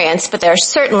experience, but there are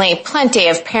certainly plenty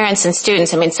of parents and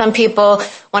students. I mean, some people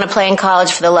want to play in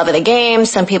college for the love of the game.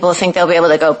 Some people think they'll be able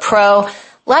to go pro. A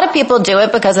lot of people do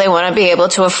it because they want to be able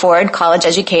to afford college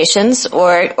educations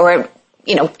or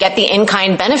get the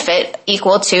in-kind benefit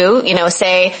equal to,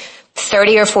 say,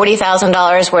 $30,000 or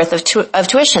 $40,000 worth of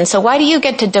tuition. So why do you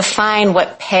get to define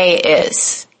what pay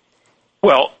is?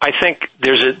 Well, I think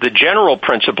the general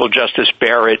principle, Justice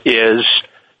Barrett, is,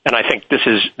 and I think this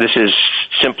is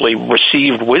simply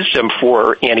received wisdom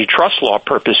for antitrust law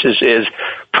purposes, is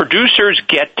producers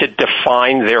get to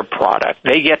define their product.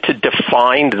 They get to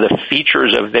define the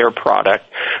features of their product.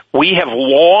 We have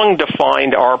long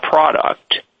defined our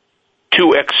product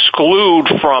to exclude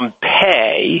from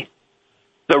pay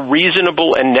the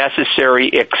reasonable and necessary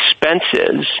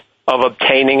expenses of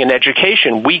obtaining an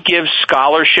education. We give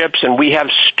scholarships and we have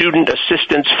student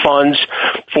assistance funds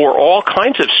for all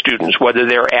kinds of students, whether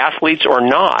they're athletes or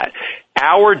not.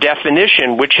 Our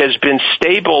definition, which has been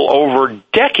stable over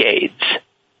decades,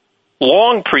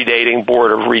 long predating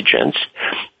Board of Regents,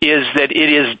 is that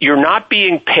you're not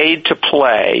being paid to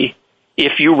play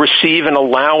if you receive an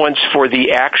allowance for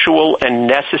the actual and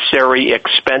necessary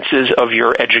expenses of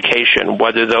your education,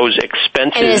 whether those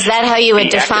expenses... And is that how you would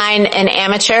define an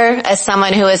amateur, as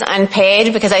someone who is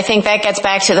unpaid? Because I think that gets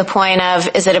back to the point of,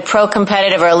 is it a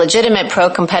pro-competitive or a legitimate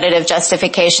pro-competitive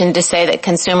justification to say that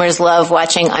consumers love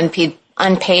watching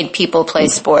unpaid people play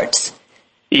sports?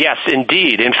 Yes,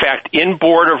 indeed. In fact, in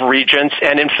Board of Regents,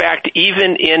 and in fact,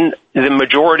 even in the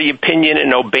majority opinion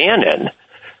in O'Bannon,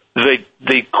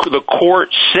 the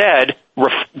court said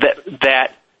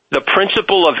that the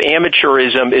principle of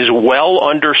amateurism is well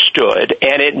understood,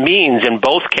 and it means in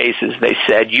both cases, they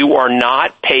said, you are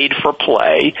not paid for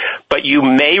play, but you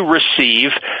may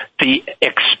receive the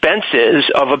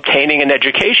expenses of obtaining an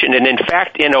education. And in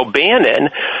fact, in O'Bannon,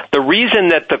 the reason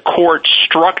that the court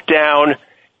struck down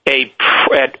a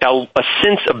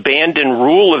since abandoned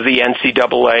rule of the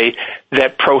NCAA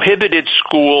that prohibited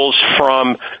schools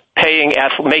from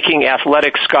making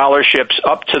athletic scholarships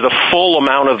up to the full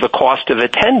amount of the cost of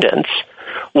attendance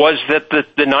was that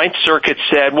the Ninth Circuit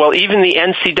said, well, even the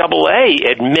NCAA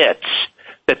admits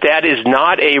that is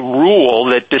not a rule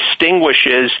that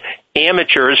distinguishes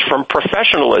amateurs from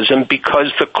professionalism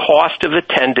because the cost of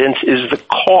attendance is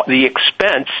the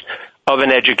expense of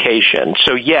an education.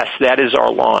 So yes, that is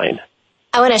our line.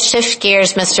 I want to shift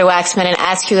gears, Mr. Waxman, and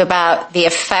ask you about the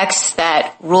effects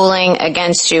that ruling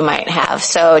against you might have.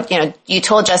 So, you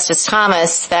told Justice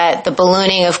Thomas that the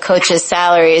ballooning of coaches'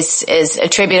 salaries is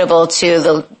attributable to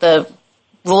the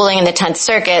ruling in the 10th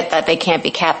Circuit that they can't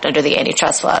be capped under the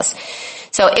antitrust laws.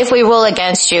 So if we rule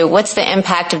against you, what's the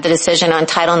impact of the decision on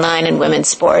Title IX and women's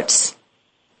sports?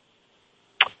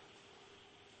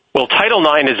 Well, Title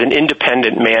IX is an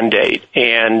independent mandate,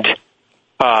 and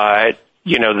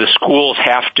the schools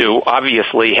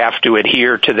obviously have to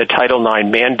adhere to the Title IX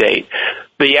mandate.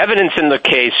 The evidence in the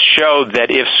case showed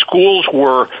that if schools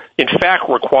were, in fact,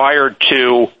 required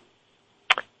to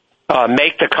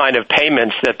make the kind of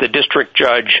payments that the district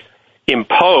judge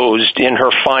imposed in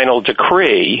her final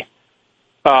decree,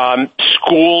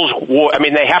 schools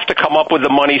they have to come up with the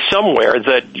money somewhere.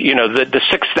 The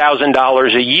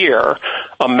 $6,000 a year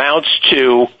amounts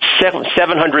to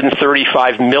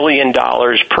 $735 million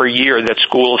per year that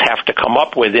schools have to come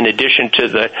up with, in addition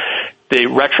to the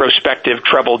retrospective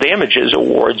treble damages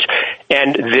awards.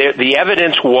 And the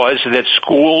evidence was that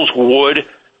schools would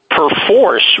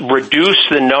perforce reduce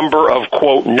the number of,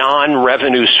 quote,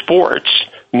 non-revenue sports,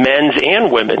 men's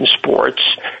and women's sports,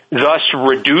 thus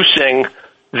reducing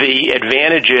the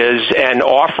advantages and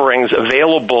offerings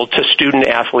available to student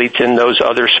athletes in those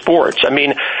other sports.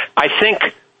 I think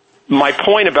my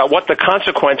point about what the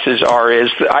consequences are is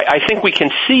I think we can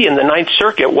see in the Ninth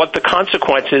Circuit what the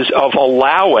consequences of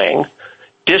allowing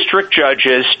district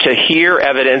judges to hear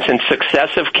evidence in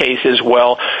successive cases.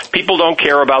 Well, people don't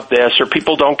care about this or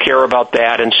people don't care about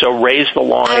that, and so raise the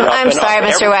line up. I'm sorry,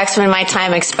 Mr. Waxman, my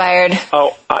time expired.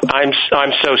 Oh, I'm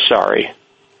so sorry.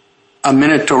 A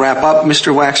minute to wrap up,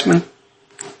 Mr. Waxman.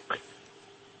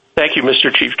 Thank you,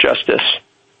 Mr. Chief Justice.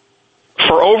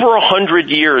 For over 100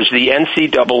 years, the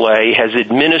NCAA has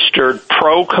administered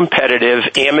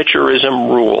pro-competitive amateurism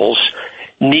rules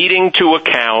needing to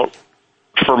account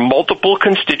for multiple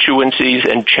constituencies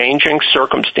and changing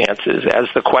circumstances, as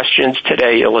the questions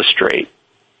today illustrate.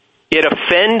 It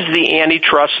offends the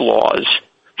antitrust laws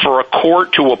for a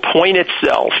court to appoint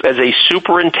itself as a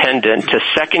superintendent to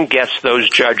second-guess those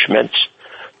judgments,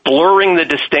 blurring the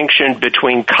distinction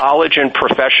between college and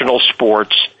professional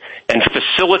sports, and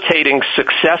facilitating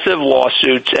successive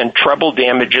lawsuits and treble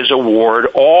damages award,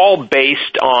 all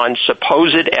based on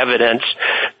supposed evidence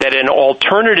that an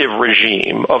alternative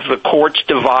regime of the court's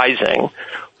devising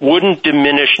wouldn't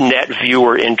diminish net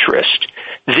viewer interest.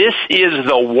 This is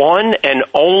the one and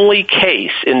only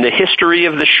case in the history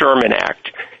of the Sherman Act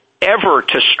ever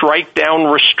to strike down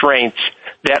restraints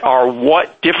that are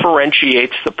what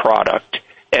differentiates the product,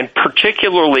 and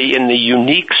particularly in the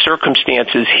unique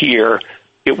circumstances here,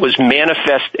 it was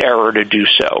manifest error to do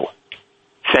so.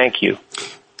 Thank you.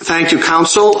 Thank you,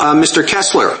 counsel. Mr.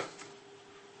 Kessler.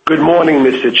 Good morning,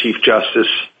 Mr. Chief Justice,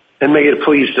 and may it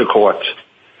please the court.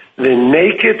 The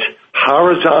naked,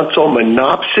 horizontal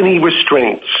monopsony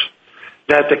restraints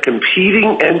that the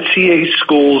competing NCAA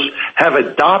schools have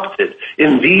adopted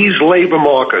in these labor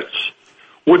markets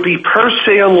would be per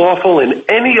se unlawful in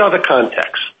any other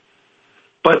context.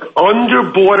 But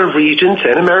under Board of Regents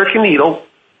and American Eagle,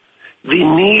 the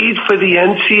need for the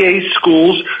NCAA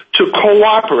schools to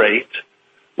cooperate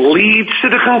leads to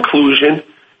the conclusion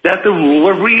that the rule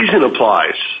of reason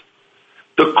applies.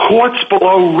 The courts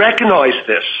below recognize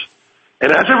this,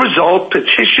 and as a result,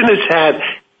 petitioners had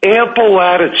ample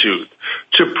latitude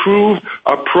to prove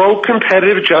a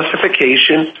pro-competitive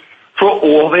justification for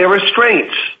all their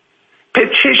restraints.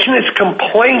 Petitioners'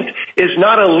 complaint is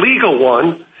not a legal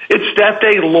one, it's that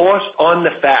they lost on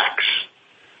the facts.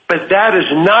 But that is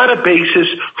not a basis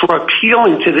for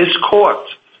appealing to this court.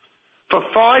 For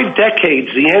 5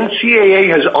 decades, the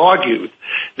NCAA has argued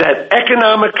that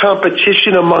economic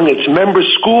competition among its member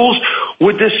schools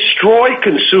would destroy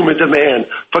consumer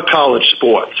demand for college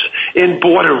sports. In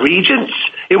Board of Regents,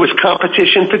 it was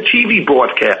competition for TV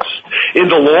broadcasts.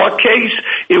 In the law case,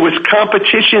 it was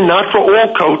competition not for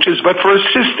all coaches, but for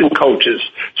assistant coaches'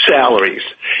 salaries.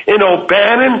 In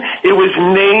O'Bannon, it was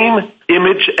name,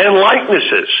 image, and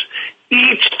likenesses.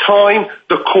 Each time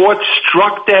the court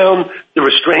struck down the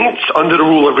restraints under the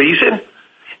rule of reason,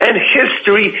 and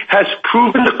history has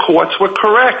proven the courts were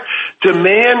correct.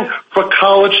 Demand for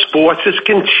college sports has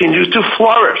continued to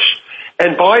flourish.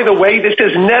 And by the way, this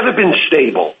has never been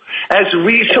stable. As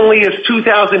recently as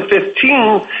 2015,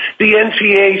 the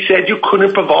NCAA said you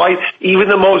couldn't provide even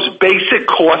the most basic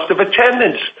cost of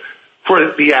attendance for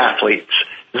the athletes.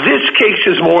 This case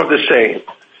is more of the same.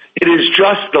 It is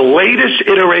just the latest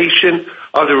iteration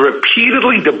of the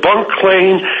repeatedly debunked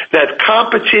claim that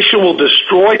competition will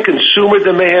destroy consumer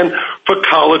demand for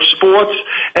college sports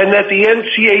and that the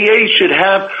NCAA should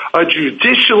have a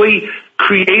judicially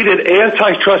created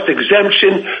antitrust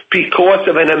exemption because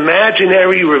of an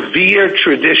imaginary revered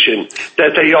tradition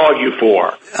that they argue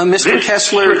for. Mr.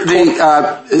 Kessler,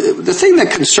 the thing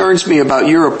that concerns me about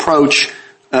your approach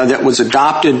that was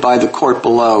adopted by the court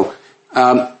below,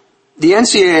 the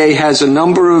NCAA has a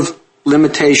number of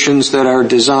limitations that are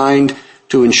designed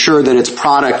to ensure that its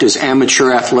product is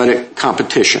amateur athletic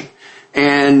competition.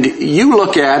 And you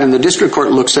look at, and the district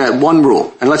court looks at one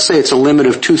rule, and let's say it's a limit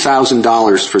of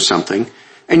 $2,000 for something,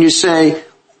 and you say,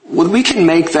 well, we can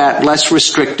make that less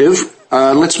restrictive.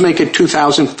 Let's make it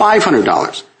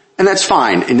 $2,500. And that's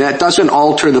fine, and that doesn't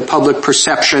alter the public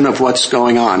perception of what's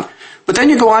going on. But then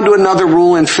you go on to another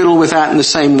rule and fiddle with that in the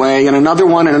same way, and another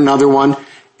one and another one.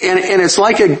 And it's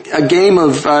like a game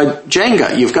of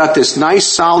Jenga. You've got this nice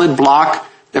solid block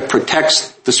that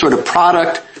protects the sort of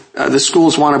product the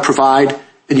schools want to provide,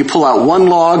 and you pull out one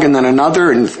log and then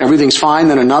another, and everything's fine,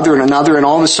 then another and another, and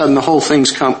all of a sudden the whole thing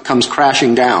comes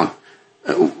crashing down.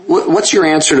 What's your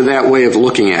answer to that way of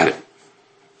looking at it?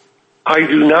 I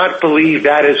do not believe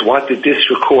that is what the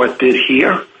district court did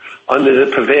here under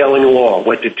the prevailing law.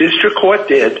 What the district court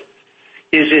did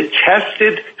is it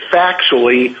tested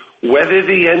factually whether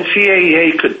the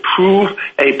NCAA could prove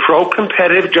a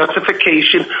pro-competitive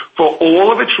justification for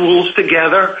all of its rules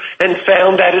together and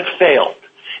found that it failed.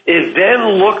 It then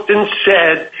looked and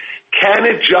said, can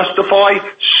it justify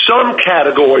some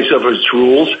categories of its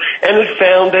rules? And it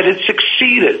found that it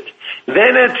succeeded.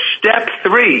 Then at step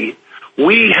 3,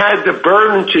 we had the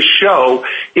burden to show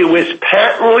it was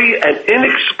patently and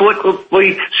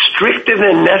inexplicably stricter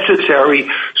than necessary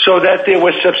so that there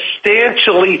were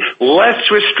substantially less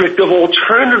restrictive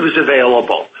alternatives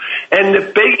available. And the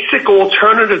basic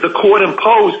alternative the court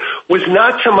imposed was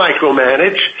not to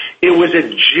micromanage. It was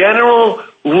a general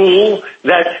rule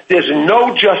that there's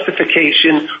no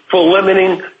justification for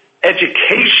limiting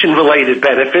education-related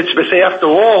benefits, because after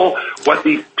all, what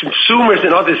the consumers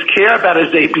and others care about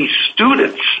is they be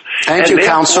students. Thank you,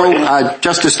 counsel.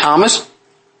 Justice Thomas?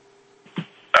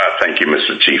 Thank you,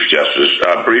 Mr. Chief Justice.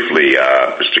 Briefly,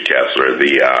 Mr. Kessler,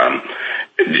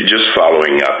 just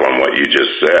following up on what you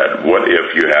just said, what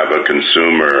if you have a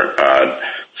consumer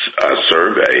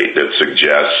survey that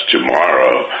suggests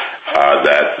tomorrow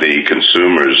that the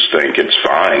consumers think it's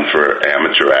fine for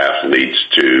amateur athletes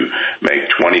to make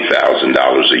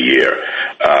 $20,000 a year?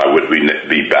 Would we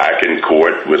be back in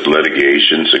court with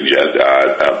litigation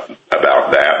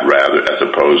about that rather as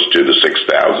opposed to the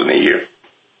 $6,000 a year?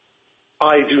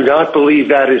 I do not believe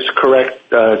that is correct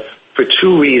for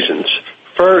 2 reasons.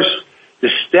 First,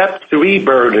 the step 3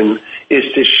 burden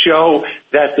is to show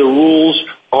that the rules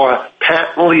are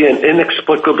patently and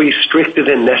inexplicably stricter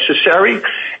than necessary,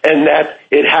 and that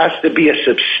it has to be a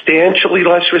substantially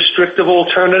less restrictive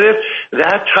alternative.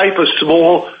 That type of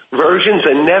small versions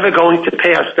are never going to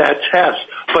pass that test.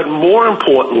 But more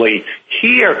importantly,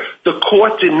 here, the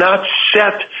court did not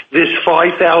set this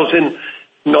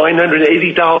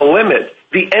 $5,980 limit.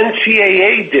 The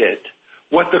NCAA did.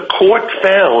 What the court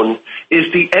found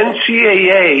is the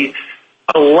NCAA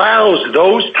allows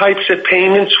those types of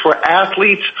payments for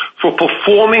athletes for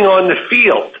performing on the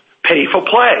field, pay for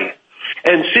play.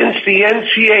 And since the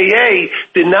NCAA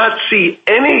did not see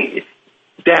any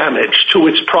damage to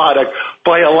its product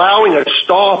by allowing a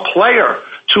star player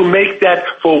to make that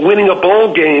for winning a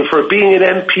bowl game, for being an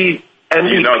MVP.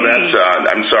 You know,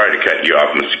 I'm sorry to cut you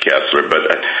off, Mr. Kessler,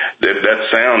 but that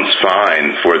sounds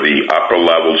fine for the upper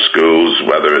level schools,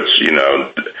 whether it's,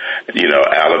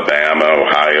 Alabama,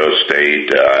 Ohio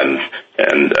State,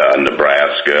 and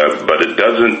Nebraska, but it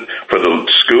doesn't for the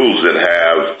schools that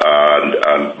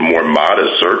have more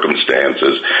modest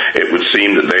circumstances. It would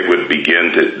seem that they would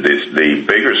begin to, the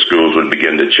bigger schools would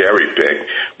begin to cherry pick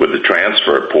with the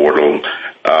transfer portal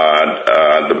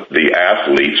the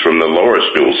athletes from the lower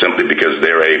schools simply because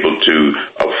they're able to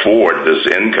afford this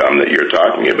income that you're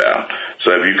talking about.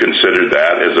 So have you considered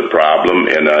that as a problem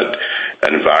in an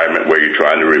environment where you're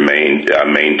trying to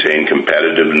maintain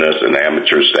competitiveness and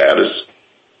amateur status?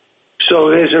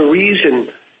 So there's a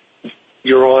reason,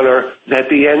 Your Honor, that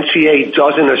the NCAA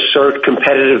doesn't assert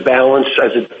competitive balance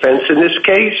as a defense in this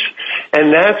case,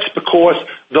 and that's because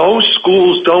Those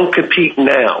schools don't compete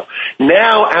now.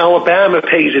 Now Alabama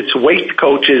pays its weight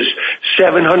coaches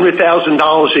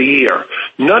 $700,000 a year.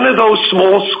 None of those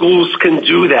small schools can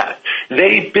do that.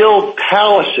 They build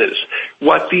palaces.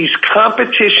 What these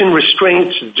competition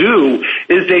restraints do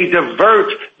is they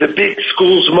divert the big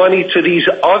schools' money to these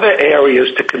other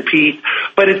areas to compete,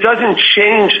 but it doesn't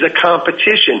change the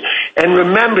competition. And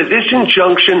remember, this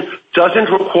injunction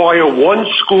doesn't require one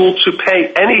school to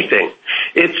pay anything.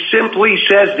 It simply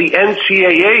says the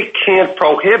NCAA can't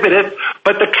prohibit it,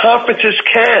 but the conferences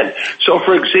can. So,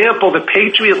 for example, the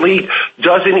Patriot League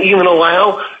doesn't even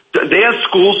allow their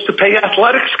schools to pay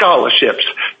athletic scholarships.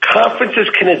 Conferences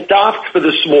can adopt for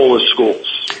the smaller schools.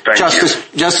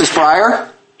 Justice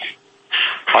Breyer?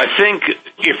 I think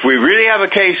if we really have a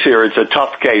case here, it's a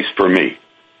tough case for me.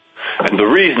 And the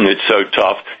reason it's so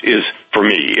tough for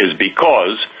me is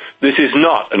because this is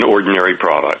not an ordinary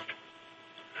product.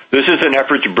 This is an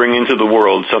effort to bring into the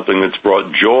world something that's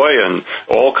brought joy and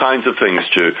all kinds of things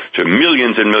to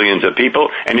millions and millions of people,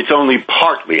 and it's only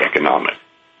partly economic.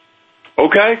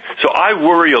 Okay? So I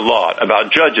worry a lot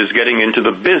about judges getting into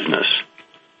the business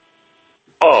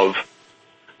of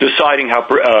deciding how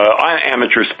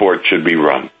amateur sports should be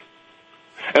run.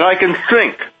 And I can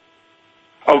think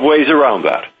of ways around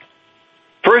that.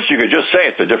 First, you could just say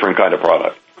it's a different kind of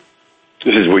product.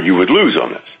 This is what you would lose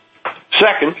on this.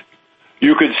 Second,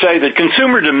 you could say that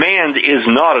consumer demand is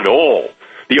not at all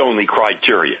the only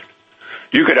criterion.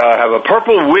 You could have a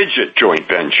purple widget joint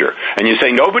venture, and you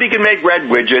say nobody can make red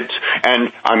widgets,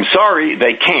 and I'm sorry,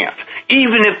 they can't,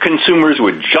 even if consumers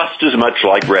would just as much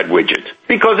like red widgets,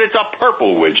 because it's a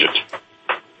purple widget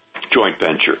joint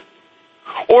venture.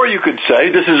 Or you could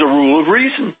say this is a rule of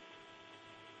reason.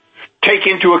 Take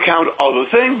into account other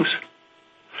things.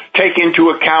 Take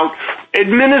into account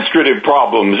administrative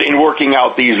problems in working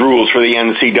out these rules for the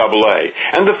NCAA,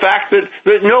 and the fact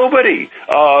that nobody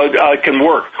can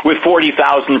work with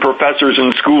 40,000 professors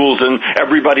in schools and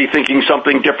everybody thinking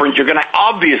something different. You're going to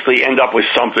obviously end up with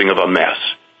something of a mess,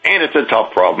 and it's a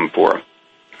tough problem for them.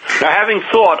 Now, having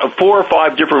thought of 4 or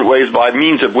 5 different ways by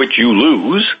means of which you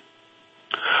lose,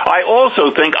 I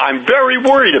also think I'm very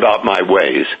worried about my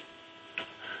ways,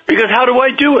 because how do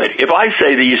I do it? If I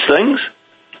say these things,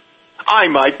 I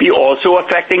might be also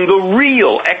affecting the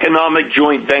real economic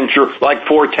joint venture like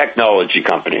 4 technology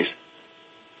companies.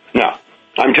 Now,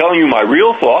 I'm telling you my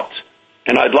real thoughts,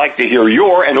 and I'd like to hear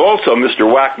your and also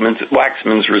Mr.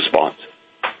 Waxman's response.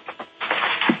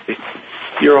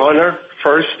 Your Honor,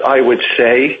 first I would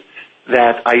say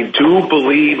that I do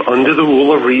believe under the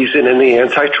rule of reason and the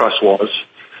antitrust laws,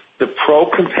 the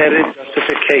pro-competitive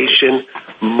justification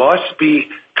must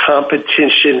be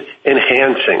competition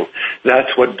enhancing.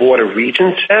 That's what Board of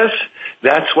Regents says.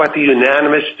 That's what the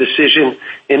unanimous decision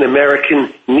in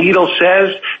American Needle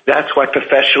says. That's what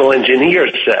Professional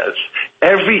Engineers says.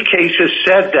 Every case has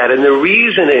said that, and the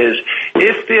reason is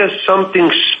if there's something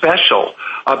special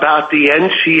about the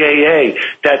NCAA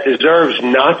that deserves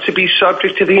not to be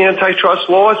subject to the antitrust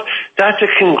laws, that's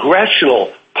a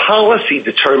congressional policy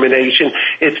determination.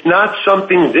 It's not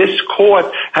something this court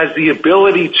has the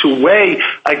ability to weigh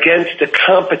against the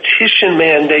competition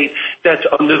mandate that's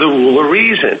under the rule of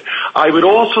reason. I would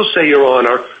also say, Your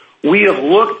Honor, we have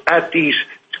looked at these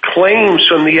claims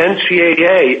from the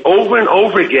NCAA over and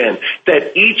over again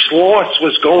that each loss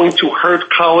was going to hurt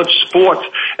college sports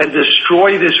and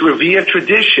destroy this revered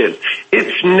tradition.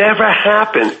 It's never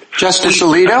happened. Justice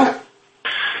Alito?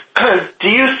 Do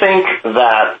you think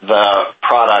that the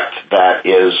product that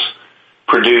is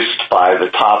produced by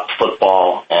the top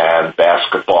football and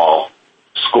basketball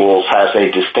schools has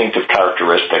a distinctive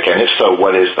characteristic? And if so,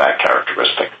 what is that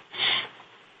characteristic?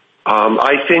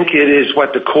 I think it is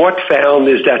what the court found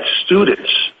is that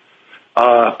students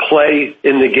play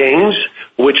in the games,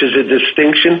 which is a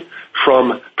distinction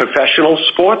from professional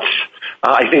sports.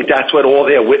 I think that's what all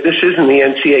their witnesses in the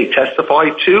NCAA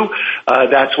testified to.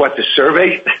 That's what the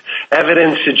survey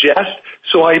evidence suggests.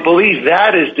 So I believe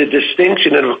that is the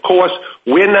distinction. And, of course,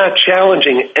 we're not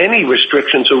challenging any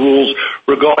restrictions or rules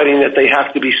regarding that they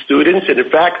have to be students. And, in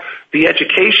fact, the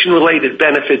education-related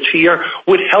benefits here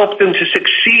would help them to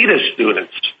succeed as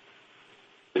students.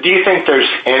 Do you think there's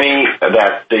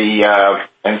that the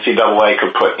NCAA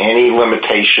could put any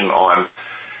limitation on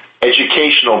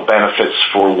educational benefits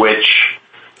for which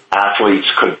athletes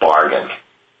could bargain?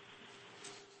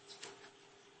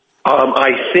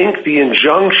 I think the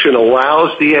injunction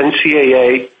allows the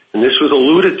NCAA, and this was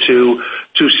alluded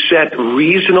to set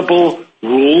reasonable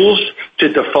rules to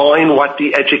define what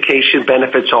the education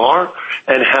benefits are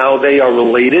and how they are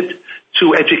related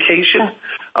to education.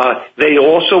 They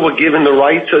also were given the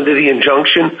rights under the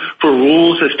injunction for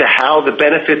rules as to how the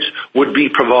benefits would be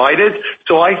provided.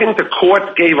 So I think the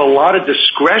court gave a lot of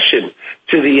discretion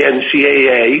to the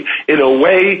NCAA in a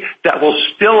way that will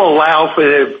still allow for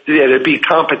there to be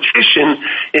competition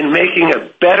in making a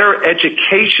better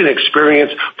education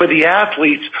experience for the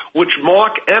athletes, which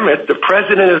Mark Emmett, the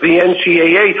president of the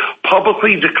NCAA,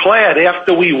 publicly declared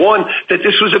after we won that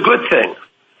this was a good thing.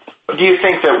 Do you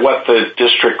think that what the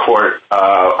district court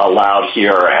allowed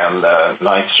here and the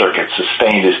Ninth Circuit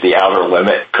sustained is the outer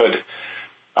limit?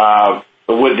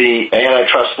 Would the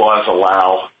antitrust laws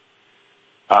allow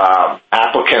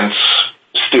applicants,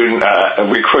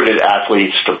 recruited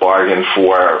athletes to bargain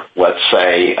for, let's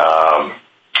say,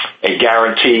 a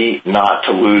guarantee not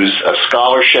to lose a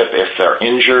scholarship if they're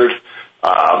injured,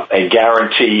 a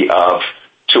guarantee of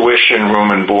tuition,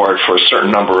 room and board for a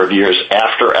certain number of years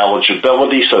after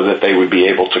eligibility so that they would be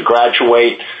able to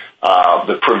graduate,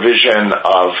 the provision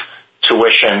of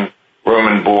tuition, room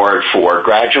and board for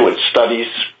graduate studies?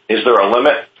 Is there a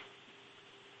limit?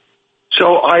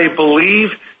 So I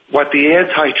believe what the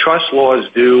antitrust laws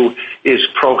do is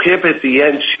prohibit the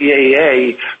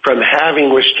NCAA from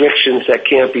having restrictions that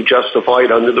can't be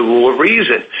justified under the rule of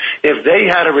reason. If they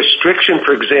had a restriction,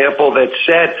 for example, that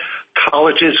said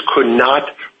colleges could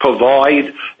not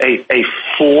provide a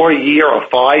 4-year or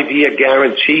 5-year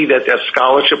guarantee that their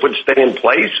scholarship would stay in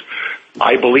place,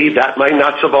 I believe that might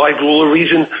not survive rule of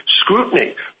reason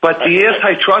scrutiny. But the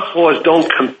antitrust laws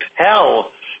don't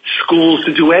compel schools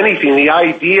to do anything. The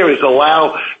idea is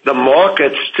allow the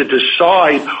markets to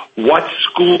decide what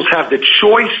schools have the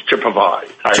choice to provide.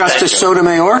 Justice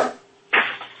Sotomayor?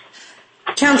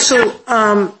 Counsel,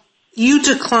 you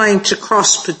declined to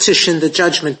cross-petition the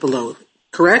judgment below,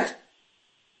 correct?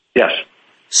 Yes.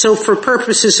 So for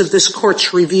purposes of this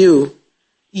court's review,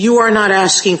 you are not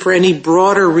asking for any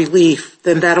broader relief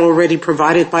than that already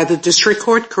provided by the district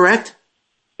court, correct?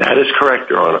 That is correct,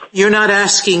 Your Honor. You're not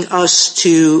asking us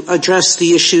to address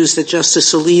the issues that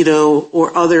Justice Alito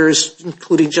or others,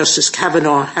 including Justice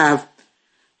Kavanaugh, have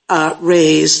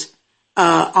raised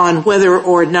on whether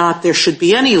or not there should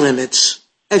be any limits,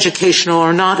 educational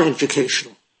or not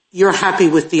educational. You're happy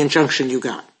with the injunction you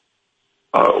got?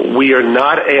 We are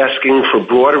not asking for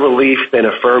broader relief than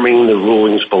affirming the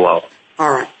rulings below. All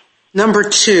right. Number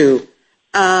 2,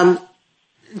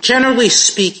 generally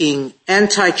speaking,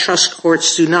 antitrust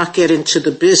courts do not get into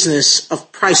the business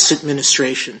of price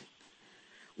administration.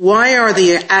 Why are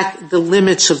the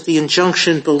limits of the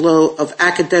injunction below of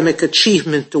academic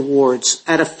achievement awards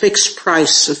at a fixed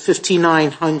price of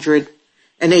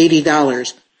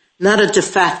 $5,980, not a de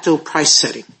facto price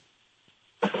setting?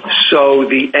 So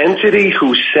the entity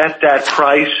who set that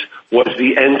price was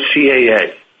the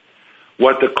NCAA.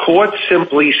 What the court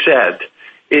simply said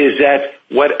is that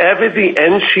whatever the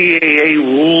NCAA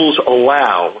rules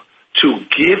allow to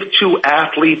give to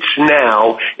athletes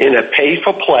now in a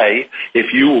pay-for-play,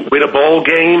 if you win a bowl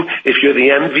game, if you're the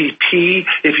MVP,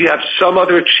 if you have some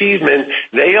other achievement,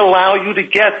 they allow you to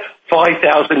get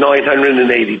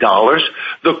 $5,980.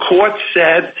 The court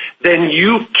said, then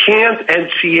you can't,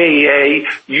 NCAA,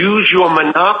 use your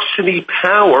monopsony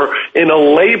power in a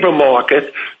labor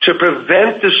market to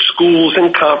prevent the schools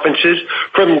and conferences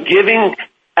from giving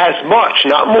as much,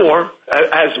 not more,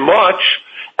 as much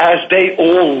as they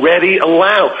already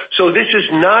allow. So this is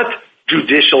not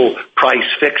judicial price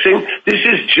fixing. This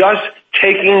is just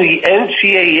taking the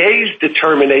NCAA's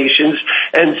determinations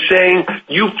and saying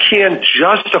you can't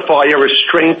justify a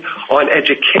restraint on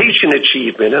education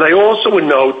achievement. And I also would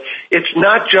note it's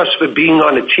not just for being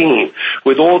on a team.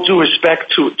 With all due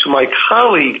respect to my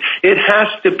colleague, it has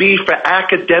to be for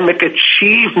academic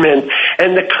achievement.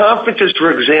 And the conferences,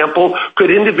 for example, could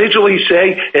individually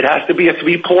say it has to be a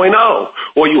 3.0,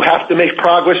 or you have to make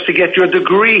progress to get your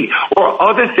degree, or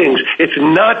other things. It's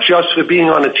not just for being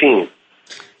on a team.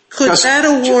 Could that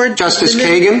award... Justice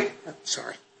Kagan?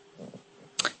 Sorry.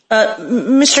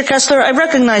 Mr. Kessler, I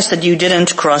recognize that you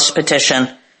didn't cross-petition,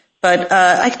 but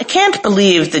I can't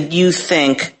believe that you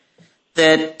think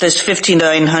that this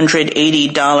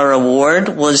 $5,980 award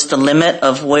was the limit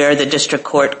of where the district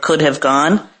court could have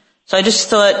gone. So I just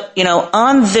thought,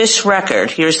 on this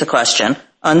record, here's the question,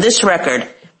 on this record,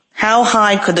 how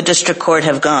high could the district court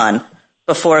have gone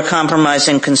before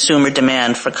compromising consumer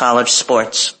demand for college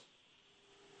sports?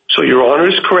 So Your Honor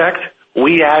is correct.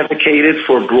 We advocated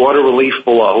for broader relief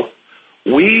below.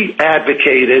 We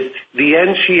advocated the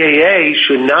NCAA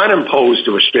should not impose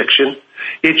the restriction.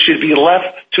 It should be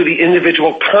left to the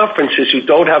individual conferences who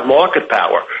don't have market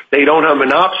power. They don't have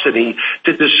monopsony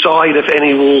to decide if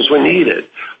any rules were needed.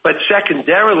 But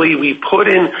secondarily, we put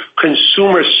in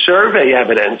consumer survey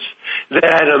evidence that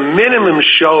at a minimum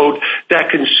showed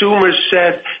that consumers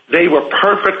said they were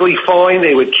perfectly fine.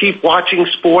 They would keep watching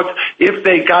sports if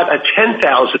they got a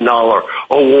 $10,000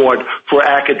 award for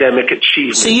academic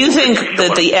achievement. So you think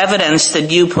that the evidence that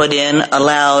you put in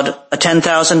allowed a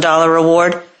 $10,000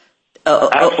 award?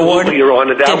 Absolutely, Your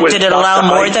Honor. Did it allow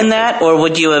more than that, or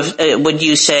would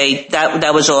you say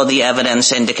that was all the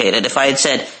evidence indicated? If I had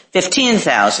said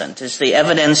 15,000, does the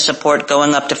evidence support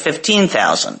going up to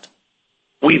 15,000?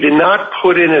 We did not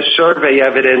put in a survey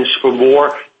evidence for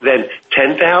more than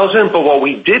 10,000, but what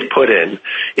we did put in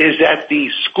is that the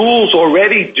schools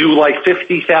already do like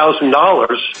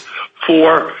 $50,000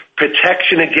 for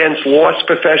protection against lost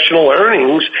professional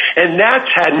earnings, and that's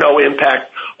had no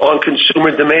impact on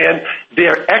consumer demand.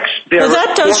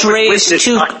 That does raise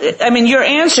two. Your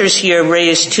answers here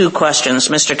raise two questions,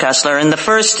 Mr. Kessler, and the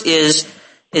first is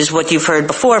what you've heard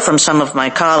before from some of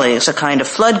my colleagues, a kind of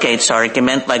floodgates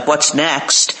argument, like what's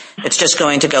next? It's just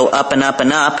going to go up and up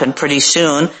and up, and pretty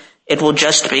soon it will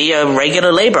just be a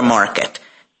regular labor market.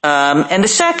 And the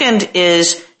second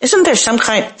is, isn't there some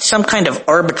kind of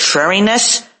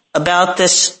arbitrariness about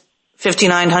this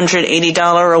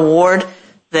 $5,980 award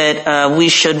that we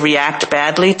should react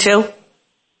badly to?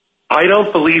 I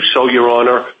don't believe so, Your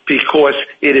Honor, because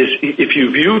it is, if you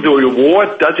view the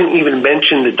award, doesn't even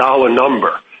mention the dollar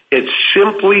number. It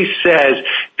simply says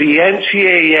the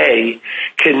NCAA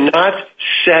cannot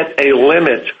set a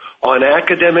limit on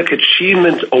academic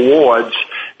achievement awards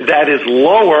that is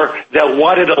lower than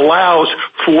what it allows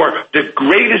for the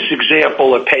greatest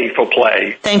example of pay for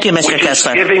play. Thank you, Mr.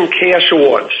 Kessler. Giving cash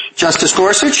awards. Justice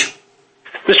Gorsuch?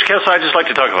 Mr. Kessler, I'd just like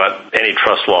to talk about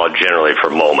antitrust law generally for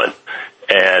a moment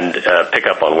and pick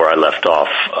up on where I left off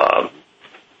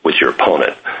with your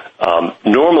opponent.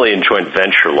 Normally in joint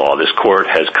venture law, this court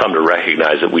has come to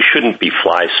recognize that we shouldn't be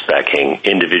fly-specking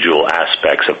individual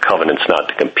aspects of covenants not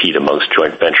to compete amongst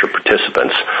joint venture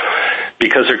participants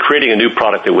because they're creating a new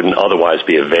product that wouldn't otherwise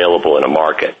be available in a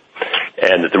market,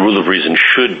 and that the rule of reason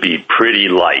should be pretty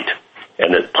light,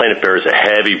 and that plaintiff bears a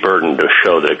heavy burden to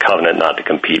show that a covenant not to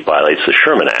compete violates the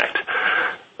Sherman Act.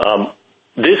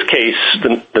 This case,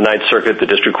 the Ninth Circuit, the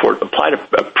District Court, applied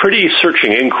a pretty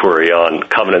searching inquiry on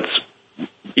covenants,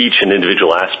 each and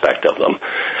individual aspect of them.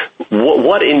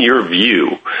 What, in your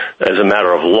view, as a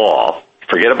matter of law,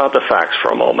 forget about the facts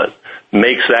for a moment,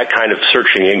 makes that kind of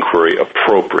searching inquiry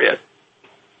appropriate?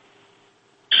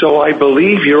 So I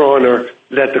believe, Your Honor,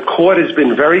 that the court has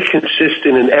been very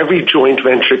consistent in every joint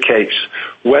venture case,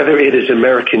 whether it is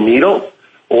American Needle,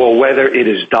 or whether it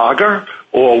is Dogger,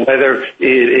 or whether it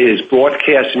is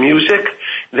broadcast music,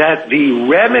 that the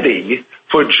remedy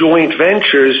for joint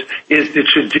ventures is the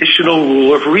traditional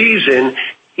rule of reason,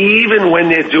 even when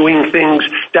they're doing things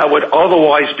that would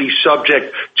otherwise be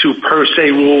subject to per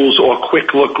se rules or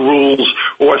quick look rules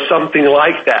or something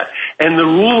like that. And the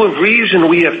rule of reason,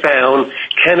 we have found,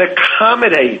 can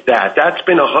accommodate that. That's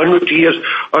been 100 years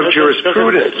of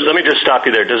jurisprudence. Let me just stop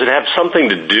you there. Does it have something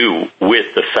to do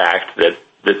with the fact that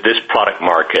this product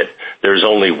market, there's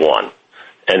only one,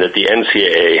 and that the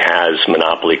NCAA has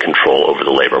monopoly control over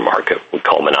the labor market? We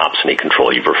call monopsony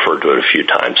control. You've referred to it a few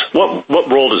times.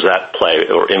 What role does that play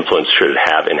or influence should it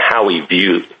have in how we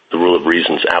view the rule of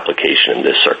reason's application in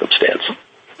this circumstance?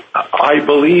 I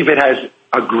believe it has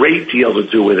a great deal to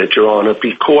do with it, Your Honor,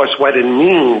 because what it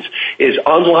means is,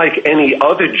 unlike any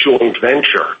other joint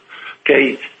venture,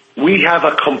 okay, we have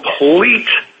a complete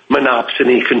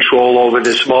monopsony control over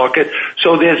this market,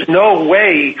 so there's no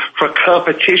way for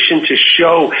competition to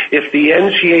show if the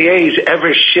NCAA's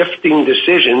ever shifting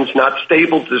decisions, not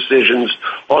stable decisions,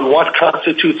 on what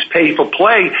constitutes pay for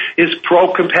play is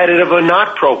pro-competitive or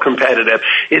not pro-competitive.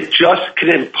 It just can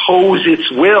impose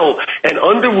its will, and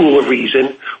under rule of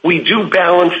reason, we do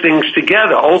balance things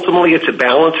together. Ultimately, it's a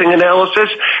balancing analysis,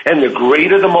 and the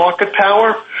greater the market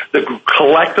power,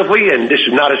 collectively, and this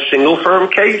is not a single firm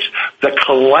case, the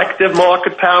collective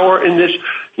market power in this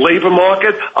labor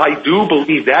market, I do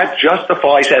believe that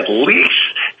justifies at least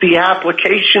the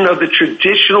application of the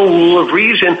traditional rule of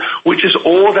reason, which is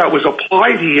all that was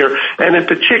applied here. And in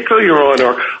particular, Your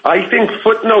Honor, I think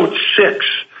footnote 6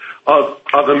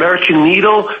 of American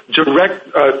Needle,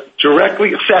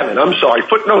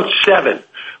 footnote 7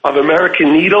 of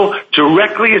American Needle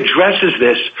directly addresses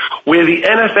this, where the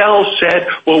NFL said,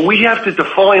 well, we have to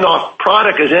define our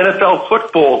product as NFL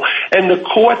football. And the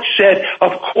court said,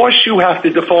 of course you have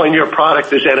to define your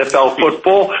product as NFL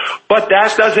football, but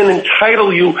that doesn't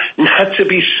entitle you not to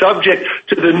be subject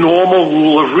to the normal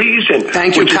rule of reason.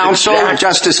 Thank you, counsel.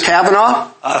 Justice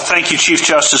Kavanaugh? Thank you, Chief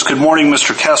Justice. Good morning,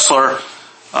 Mr. Kessler.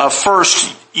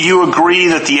 First, you agree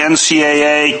that the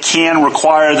NCAA can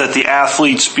require that the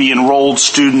athletes be enrolled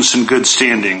students in good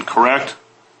standing, correct?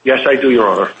 Yes, I do, Your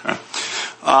Honor. Okay.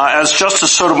 As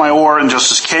Justice Sotomayor and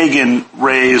Justice Kagan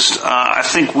raised, I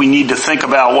think we need to think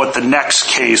about what the next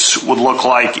case would look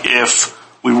like if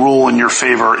we rule in your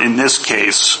favor in this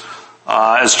case.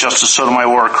 As Justice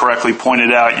Sotomayor correctly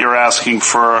pointed out, you're asking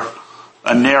for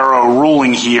a narrow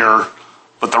ruling here,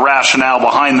 but the rationale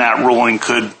behind that ruling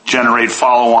could generate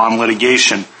follow-on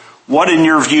litigation. What, in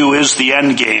your view, is the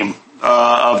end game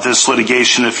of this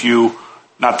litigation,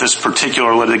 not this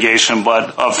particular litigation,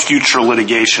 but of future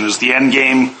litigation? Is the end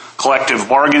game collective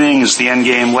bargaining? Is the end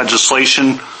game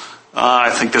legislation? I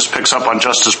think this picks up on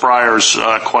Justice Breyer's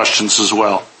questions as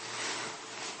well.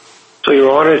 So,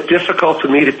 Your Honor, it's difficult for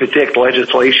me to predict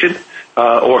legislation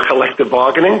or collective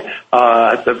bargaining,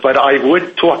 but I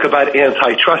would talk about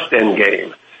antitrust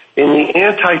endgame. In the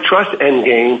antitrust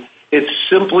endgame, it's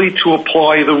simply to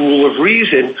apply the rule of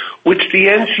reason, which the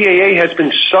NCAA has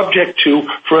been subject to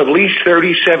for at least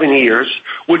 37 years,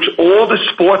 which all the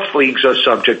sports leagues are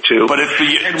subject to. But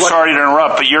sorry to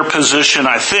interrupt, but your position,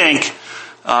 I think,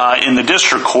 in the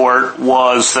district court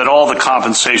was that all the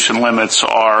compensation limits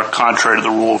are contrary to the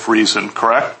rule of reason,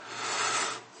 correct?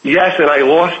 Yes, and I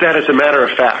lost that as a matter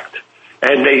of fact.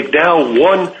 And they've now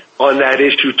won on that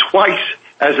issue twice,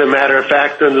 as a matter of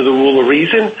fact, under the rule of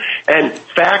reason. And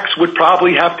facts would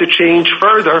probably have to change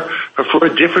further for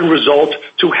a different result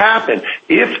to happen.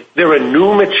 If there are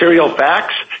new material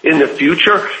facts in the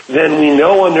future, then we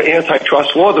know under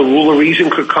antitrust law the rule of reason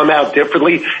could come out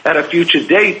differently at a future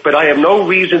date. But I have no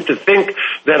reason to think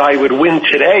that I would win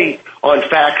today on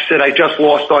facts that I just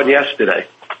lost on yesterday.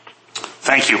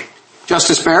 Thank you.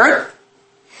 Justice Barrett?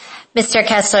 Mr.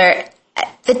 Kessler,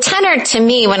 the tenor to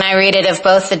me when I read it of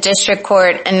both the district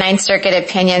court and Ninth Circuit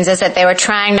opinions is that they were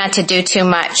trying not to do too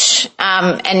much.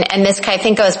 And this, I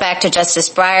think, goes back to Justice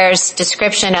Breyer's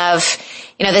description of,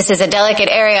 this is a delicate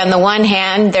area. On the one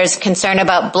hand, there's concern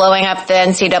about blowing up the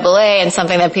NCAA and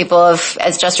something that people have,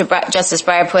 as Justice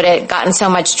Breyer put it, gotten so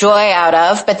much joy out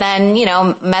of, but then,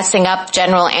 messing up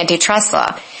general antitrust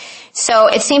law. So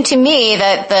it seemed to me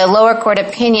that the lower court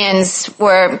opinions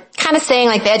were kind of saying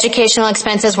like the educational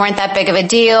expenses weren't that big of a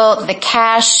deal. The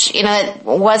cash, it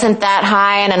wasn't that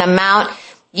high in an amount.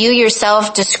 You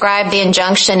yourself described the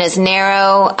injunction as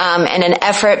narrow, and an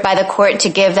effort by the court to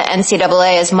give the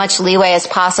NCAA as much leeway as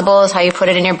possible is how you put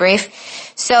it in your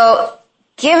brief. So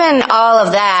given all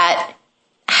of that,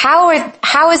 how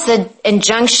is the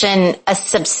injunction a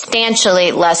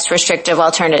substantially less restrictive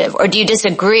alternative? Or do you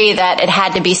disagree that it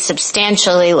had to be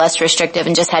substantially less restrictive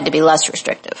and just had to be less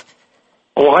restrictive?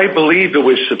 Well, I believe it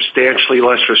was substantially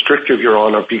less restrictive, Your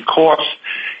Honor, because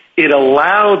it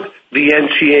allowed the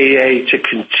NCAA to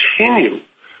continue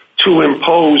to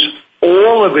impose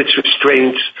all of its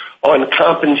restraints on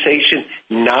compensation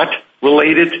not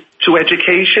related to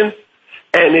education.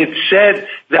 And it said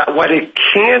that what it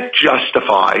can't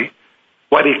justify,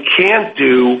 what it can't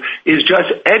do, is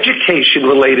just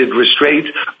education-related restraints.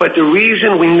 But the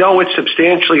reason we know it's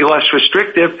substantially less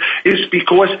restrictive is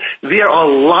because there are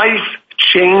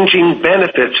life-changing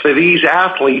benefits for these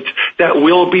athletes that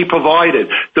will be provided.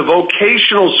 The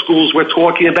vocational schools we're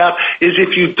talking about is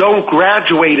if you don't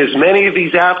graduate, as many of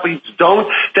these athletes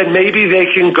don't, then maybe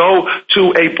they can go to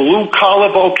a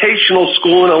blue-collar vocational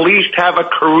school and at least have a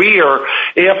career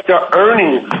after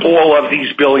earning all of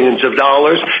these billions of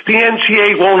dollars. The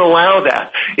NCAA won't allow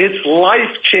that. It's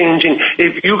life-changing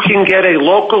if you can get a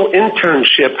local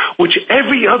internship, which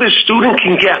every other student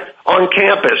can get on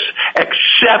campus,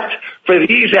 except for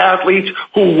these athletes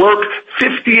who work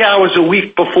 50 hours a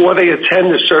week before they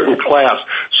attend a certain class.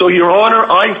 So, Your Honor,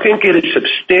 I think it is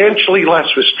substantially less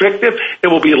restrictive. It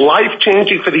will be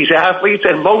life-changing for these athletes,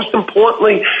 and most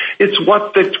importantly, it's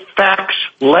what the facts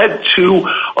led to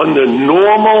on the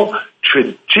normal,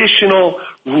 traditional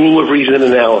rule of reason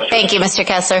analysis. Thank you, Mr.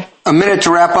 Kessler. A minute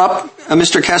to wrap up.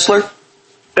 Mr. Kessler?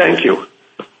 Thank you.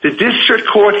 The district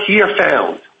court here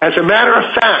found, as a matter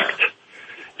of fact,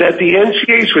 that the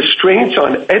NCAA's restraints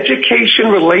on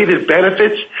education-related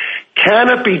benefits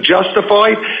cannot be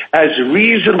justified as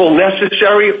reasonably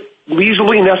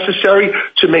necessary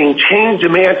to maintain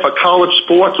demand for college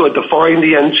sports or define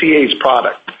the NCAA's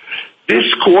product. This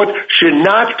court should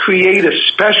not create a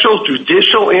special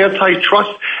judicial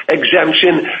antitrust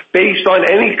exemption based on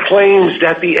any claims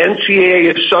that the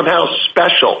NCAA is somehow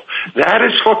special. That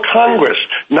is for Congress,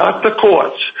 not the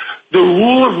courts. The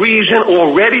rule of reason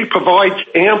already provides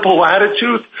ample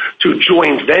latitude to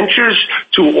joint ventures,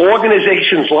 to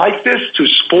organizations like this, to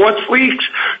sports leagues,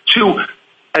 to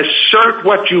assert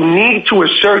what you need to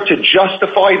assert to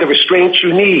justify the restraints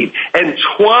you need. And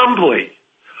Twombly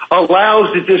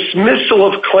allows the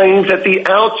dismissal of claims at the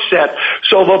outset,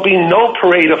 so there'll be no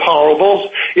parade of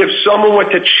horribles if someone were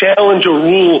to challenge a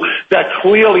rule that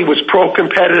clearly was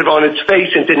pro-competitive on its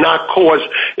face and did not cause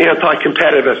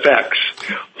anti-competitive effects.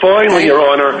 Finally, Your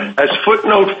Honor, as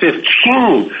footnote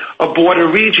 15 of Board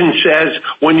of Regents says,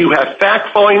 when you have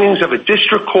fact findings of a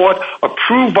district court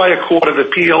approved by a court of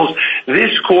appeals, this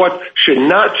court should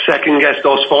not second-guess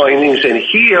those findings, and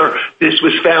here this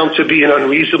was found to be an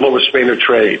unreasonable restraint of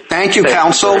trade. Thank you,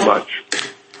 counsel. Very much.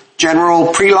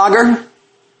 General Prelogger?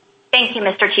 Thank you,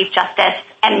 Mr. Chief Justice,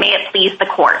 and may it please the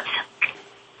court.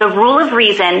 The rule of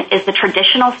reason is the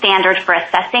traditional standard for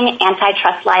assessing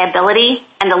antitrust liability,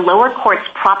 and the lower courts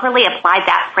properly applied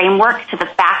that framework to the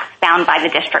facts found by the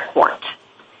district court.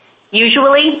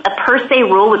 Usually, a per se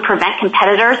rule would prevent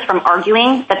competitors from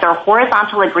arguing that their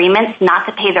horizontal agreements not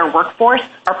to pay their workforce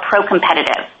are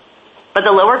pro-competitive. But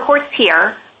the lower courts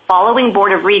here, following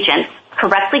Board of Regents,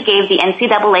 correctly gave the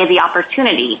NCAA the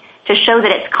opportunity to show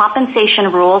that its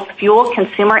compensation rules fuel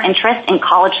consumer interest in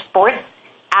college sports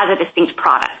as a distinct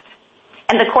product.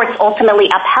 And the courts ultimately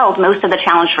upheld most of the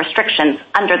challenged restrictions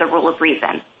under the rule of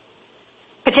reason.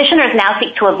 Petitioners now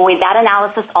seek to avoid that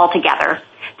analysis altogether.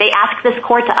 They ask this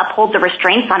court to uphold the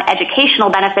restraints on educational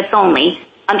benefits only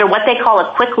under what they call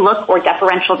a quick look or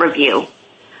deferential review.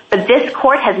 But this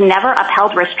court has never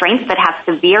upheld restraints that have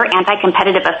severe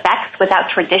anti-competitive effects without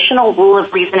traditional rule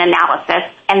of reason analysis,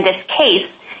 and this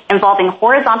case involving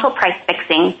horizontal price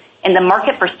fixing in the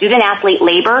market for student-athlete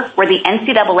labor, where the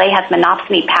NCAA has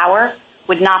monopsony power,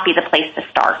 would not be the place to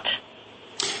start.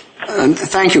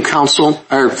 Thank you, counsel,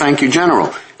 or thank you,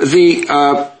 General.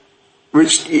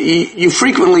 You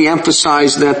frequently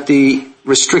emphasize that the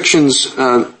restrictions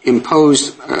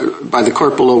imposed by the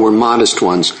court below were modest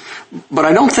ones, but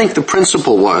I don't think the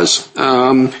principle was.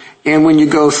 And when you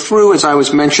go through, as I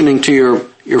was mentioning to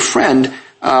your friend,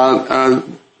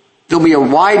 there'll be a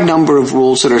wide number of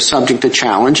rules that are subject to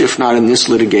challenge, if not in this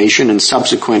litigation and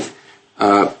subsequent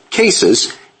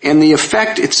cases. And the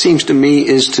effect, it seems to me,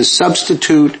 is to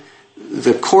substitute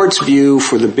the court's view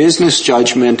for the business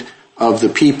judgment of the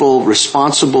people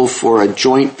responsible for a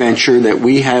joint venture that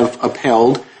we have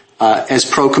upheld as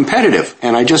pro-competitive.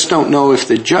 And I just don't know if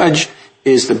the judge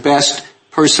is the best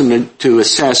person to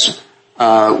assess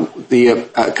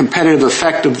the competitive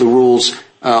effect of the rules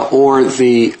or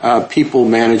the people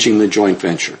managing the joint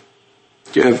venture.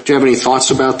 Do you have any thoughts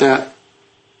about that?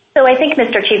 So I think,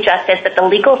 Mr. Chief Justice, that the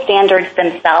legal standards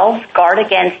themselves guard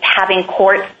against having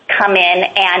courts come in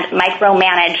and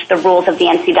micromanage the rules of the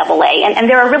NCAA. And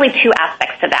there are really two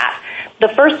aspects to that. The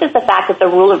first is the fact that the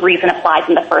rule of reason applies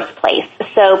in the first place.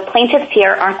 So plaintiffs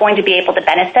here aren't going to be able to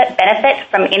benefit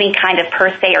from any kind of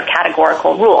per se or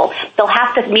categorical rule. They'll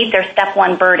have to meet their step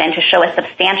one burden to show a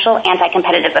substantial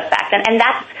anti-competitive effect. And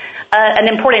that's an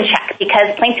important check,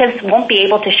 because plaintiffs won't be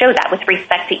able to show that with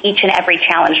respect to each and every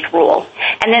challenged rule.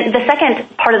 And then the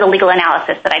second part of the legal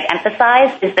analysis that I'd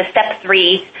emphasize is the step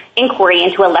three inquiry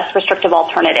into a less restrictive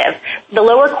alternative. The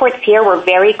lower courts here were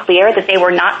very clear that they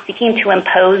were not seeking to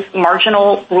impose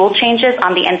marginal rule changes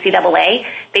on the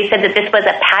NCAA. They said that this was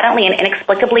a patently and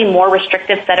inexplicably more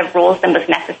restrictive set of rules than was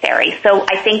necessary. So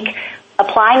I think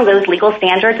applying those legal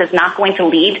standards is not going to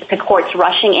lead to courts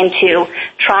rushing into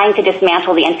trying to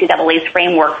dismantle the NCAA's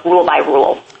framework rule by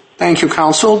rule. Thank you,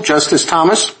 counsel. Justice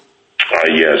Thomas?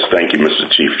 Yes, thank you,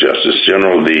 Mr. Chief Justice.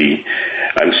 General,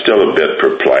 I'm still a bit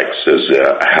perplexed as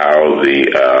to how the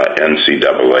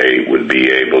NCAA would be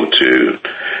able to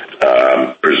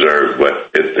preserve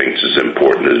what it thinks is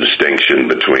important, the distinction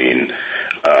between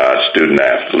student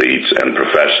athletes and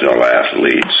professional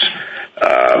athletes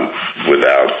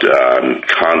without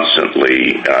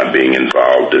constantly being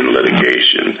involved in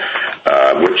litigation.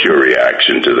 What's your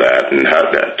reaction to that, and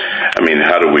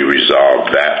how do we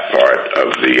resolve that part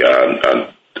of the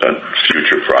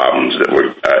future problems that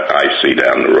I see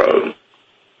down the road?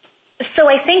 So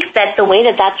I think that the way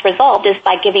that that's resolved is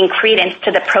by giving credence to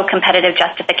the pro-competitive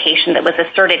justification that was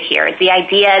asserted here. The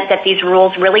idea that these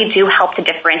rules really do help to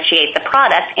differentiate the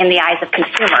product in the eyes of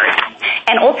consumers.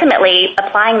 And ultimately,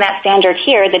 applying that standard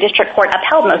here, the district court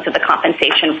upheld most of the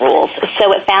compensation rules.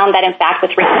 So it found that, in fact,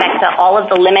 with respect to all of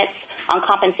the limits on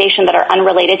compensation that are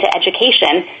unrelated to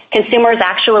education, consumers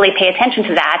actually pay attention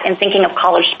to that and thinking of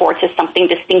college sports as something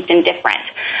distinct and different.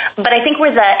 But I think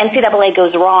where the NCAA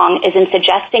goes wrong is in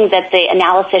suggesting that the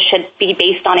analysis should be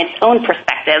based on its own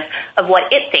perspective of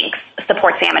what it thinks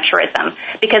supports amateurism,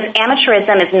 because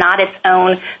amateurism is not its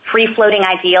own free-floating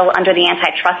ideal under the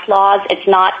antitrust laws. It's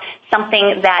not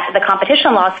something that the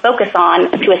competition laws focus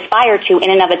on to aspire to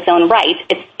in and of its own right.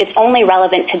 It's only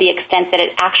relevant to the extent that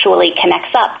it actually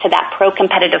connects up to that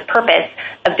pro-competitive purpose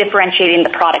of differentiating the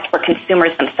product for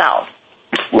consumers themselves.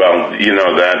 Well,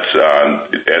 that's,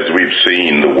 as we've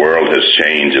seen, the world has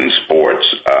changed in sports.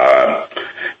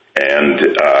 And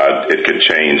it could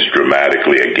change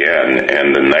dramatically again.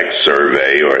 And the next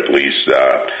survey, or at least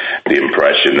the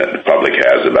impression that the public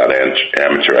has about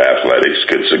amateur athletics,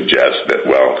 could suggest that,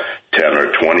 $10,000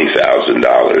 or $20,000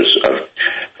 of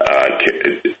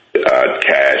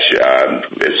cash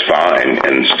is fine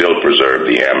and still preserve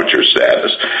the amateur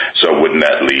status. So wouldn't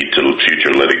that lead to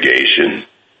future litigation?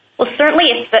 Well,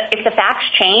 certainly if the facts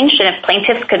changed and if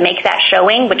plaintiffs could make that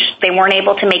showing, which they weren't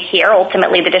able to make here,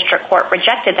 ultimately the district court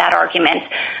rejected that argument.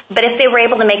 But if they were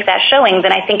able to make that showing,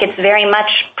 then I think it's very much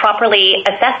properly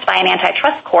assessed by an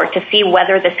antitrust court to see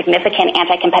whether the significant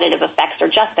anti-competitive effects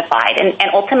are justified. And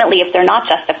ultimately, if they're not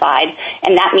justified,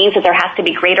 and that means that there has to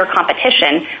be greater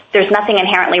competition, there's nothing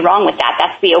inherently wrong with that.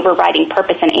 That's the overriding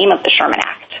purpose and aim of the Sherman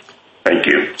Act. Thank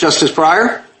you. Justice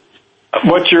Breyer?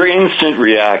 What's your instant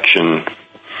reaction?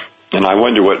 And I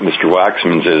wonder what Mr.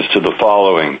 Waxman's is to the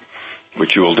following,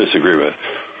 which you will disagree with.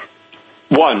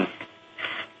 1,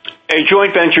 a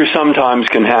joint venture sometimes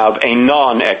can have a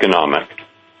non-economic,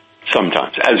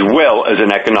 sometimes, as well as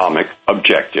an economic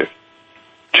objective.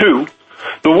 2,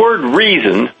 the word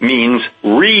reason means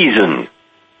reason.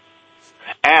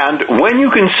 And when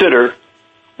you consider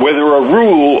whether a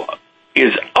rule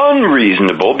is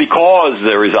unreasonable because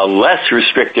there is a less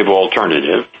restrictive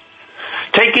alternative,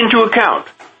 take into account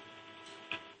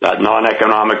that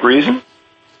non-economic reason,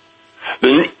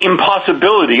 the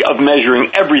impossibility of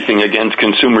measuring everything against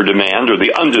consumer demand or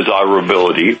the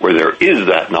undesirability where there is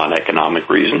that non-economic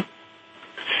reason,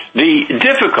 the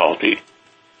difficulty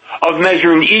of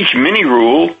measuring each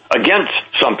mini-rule against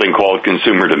something called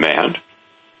consumer demand,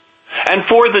 and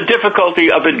for the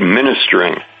difficulty of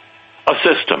administering a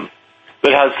system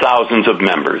that has thousands of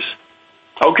members.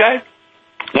 Okay?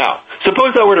 Now,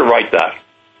 suppose I were to write that.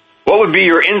 What would be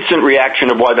your instant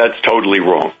reaction of why that's totally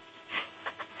wrong?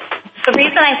 The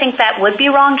reason I think that would be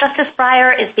wrong, Justice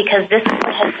Breyer, is because this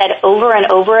court has said over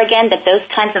and over again that those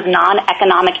kinds of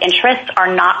non-economic interests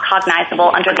are not cognizable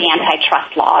under the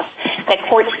antitrust laws. That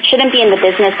courts shouldn't be in the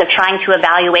business of trying to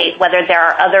evaluate whether there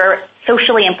are other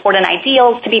socially important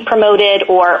ideals to be promoted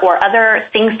or other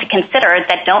things to consider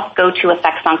that don't go to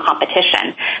effects on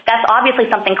competition. That's obviously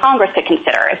something Congress could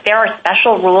consider. If there are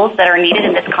special rules that are needed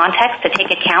in this context to take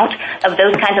account of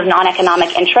those kinds of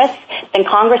non-economic interests, then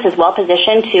Congress is well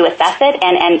positioned to assess it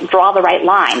and draw the right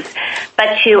lines.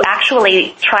 But to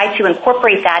actually try to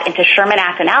incorporate that into Sherman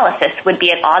Act analysis would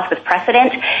be at odds with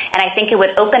precedent, and I think it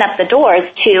would open up the doors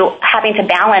to having to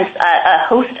balance a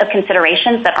host of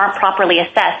considerations that aren't properly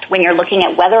assessed when you're looking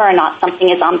at whether or not something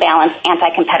is on balance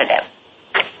anti-competitive.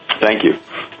 Thank you.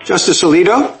 Justice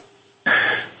Alito?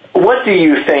 What do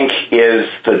you think is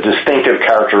the distinctive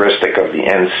characteristic of the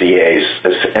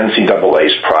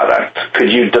NCAA's product?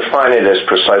 Could you define it as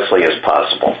precisely as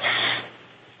possible?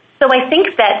 So I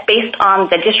think that based on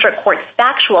the district court's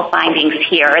factual findings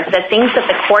here, the things that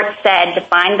the court said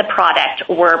defined the product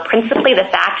were principally the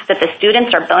fact that the students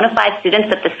are bona fide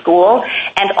students at the school,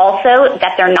 and also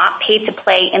that they're not paid to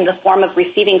play in the form of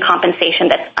receiving compensation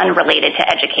that's unrelated to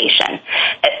education.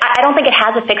 I don't think it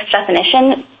has a fixed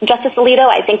definition, Justice Alito.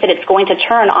 I think that it's going to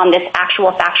turn on this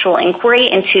actual factual inquiry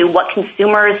into what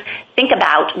consumers think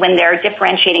about when they're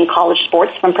differentiating college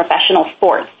sports from professional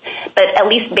sports. But at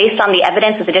least based on the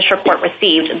evidence that the district court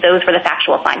received, those were the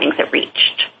factual findings it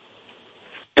reached.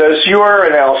 Does your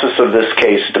analysis of this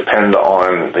case depend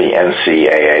on the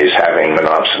NCAA's having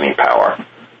monopsony power?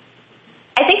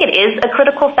 I think it is a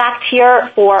critical fact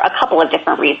here for a couple of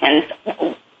different reasons.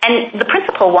 And the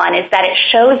principal one is that it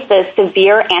shows the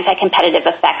severe anti-competitive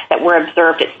effects that were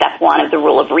observed at step one of the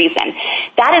rule of reason.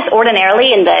 That is ordinarily,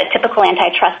 in the typical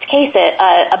antitrust case,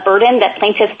 a burden that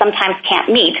plaintiffs sometimes can't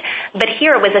meet. But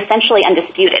here it was essentially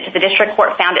undisputed. The district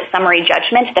court found at summary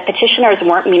judgment that petitioners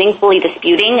weren't meaningfully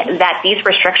disputing that these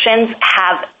restrictions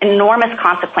have enormous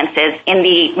consequences in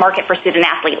the market for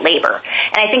student-athlete labor.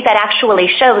 And I think that actually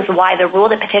shows why the rule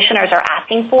that petitioners are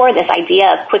asking for, this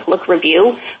idea of quick-look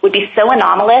review, would be so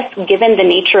anomalous given the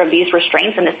nature of these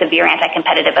restraints and the severe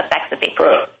anti-competitive effects that they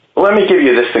produce. Let me give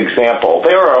you this example.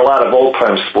 There are a lot of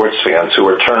old-time sports fans who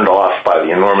are turned off by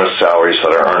the enormous salaries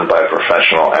that are earned by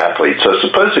professional athletes. So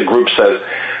suppose a group says,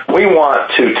 we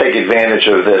want to take advantage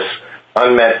of this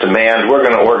unmet demand. We're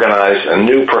going to organize a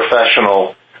new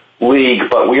professional league,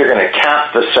 but we are going to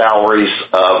cap the salaries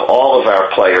of all of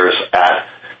our players at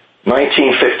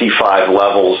 1955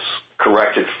 levels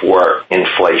corrected for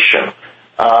inflation.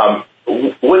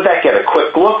 Would that get a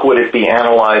quick look? Would it be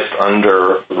analyzed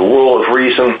under the rule of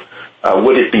reason?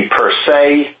 Would it be per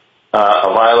se a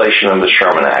violation of the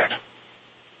Sherman Act?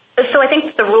 So I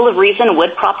think the rule of reason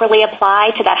would properly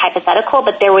apply to that hypothetical,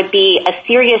 but there would be a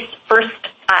serious first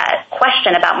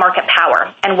question about market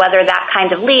power and whether that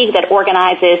kind of league that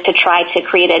organizes to try to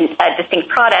create a distinct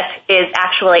product is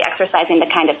actually exercising the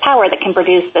kind of power that can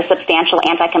produce the substantial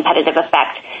anti-competitive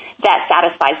effect that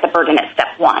satisfies the burden at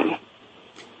step one.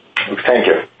 Thank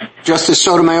you. Justice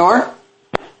Sotomayor?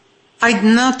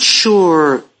 I'm not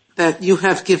sure that you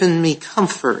have given me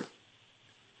comfort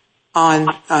on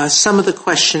some of the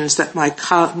questions that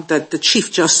that the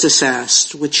Chief Justice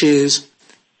asked, which is,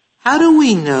 how do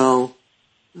we know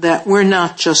that we're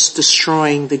not just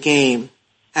destroying the game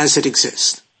as it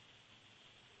exists?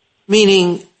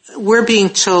 Meaning, we're being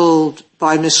told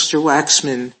by Mr.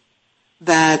 Waxman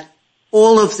that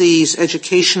all of these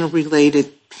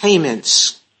educational-related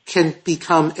payments can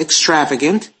become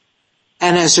extravagant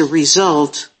and as a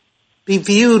result be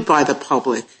viewed by the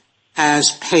public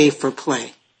as pay for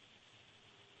play.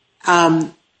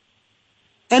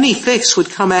 Any fix would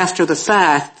come after the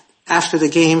fact, after the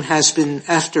game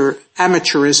after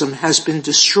amateurism has been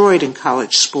destroyed in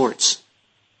college sports.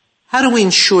 How do we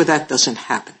ensure that doesn't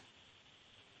happen?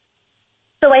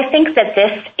 So I think that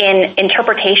this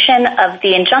interpretation of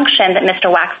the injunction that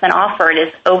Mr. Waxman offered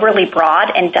is overly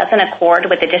broad and doesn't accord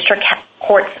with the district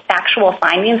court's factual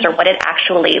findings or what it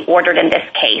actually ordered in this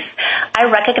case. I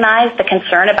recognize the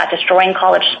concern about destroying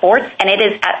college sports, and it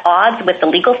is at odds with the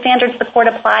legal standards the court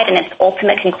applied and its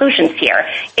ultimate conclusions here.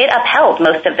 It upheld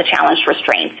most of the challenged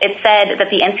restraints. It said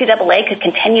that the NCAA could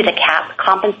continue to cap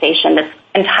compensation that's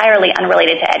entirely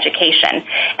unrelated to education.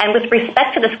 And with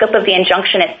respect to the scope of the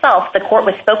injunction itself, the court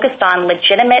was focused on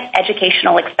legitimate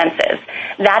educational expenses.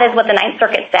 That is what the Ninth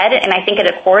Circuit said, and I think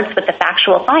it accords with the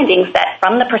factual findings that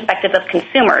from the perspective of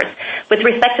consumers, with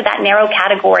respect to that narrow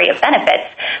category of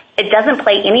benefits, it doesn't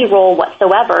play any role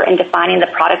whatsoever in defining the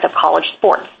product of college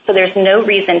sports. So there's no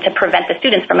reason to prevent the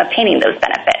students from obtaining those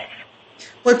benefits.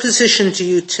 What position do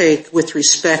you take with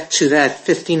respect to that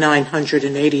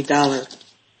 $5,980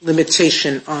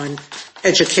 limitation on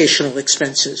educational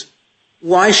expenses?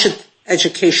 Why should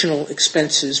educational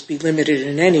expenses be limited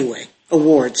in any way,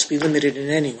 awards be limited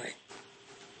in any way?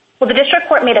 Well, the district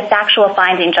court made a factual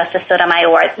finding, Justice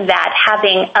Sotomayor, that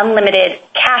having unlimited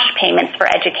cash payments for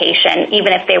education,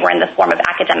 even if they were in the form of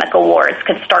academic awards,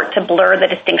 could start to blur the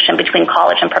distinction between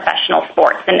college and professional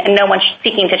sports, and no one's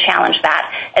seeking to challenge that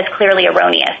as clearly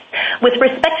erroneous. With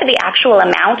respect to the actual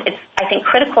amount, it's, I think,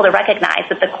 critical to recognize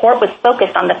that the court was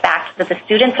focused on the fact that the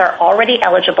students are already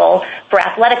eligible for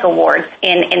athletic awards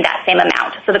in that same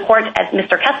amount. So the court, as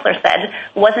Mr. Kessler said,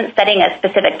 wasn't setting a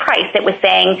specific price. It was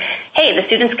saying, hey, the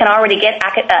students can already get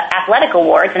athletic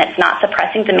awards, and it's not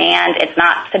suppressing demand. It's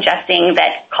not suggesting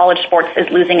that college sports is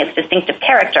losing its distinctive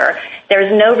character.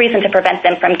 There's no reason to prevent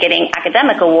them from getting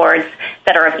academic awards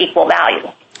that are of equal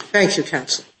value. Thank you,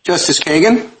 counsel. Justice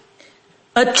Kagan?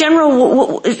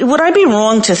 General, would I be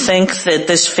wrong to think that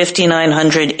this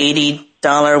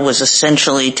 $5,980 was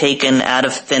essentially taken out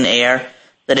of thin air,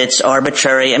 that it's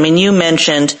arbitrary? I mean, you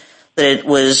mentioned that it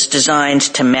was designed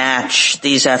to match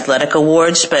these athletic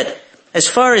awards, but as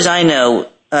far as I know,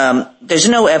 there's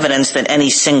no evidence that any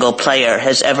single player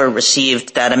has ever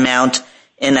received that amount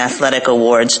in athletic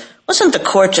awards. Wasn't the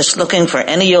court just looking for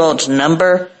any old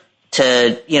number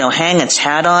to, hang its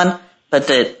hat on, but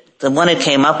the one it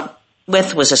came up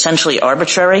with was essentially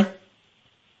arbitrary?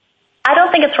 I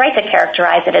don't think it's right to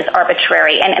characterize it as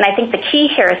arbitrary, and I think the key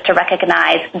here is to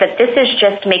recognize that this is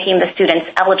just making the students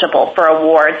eligible for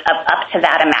awards of up to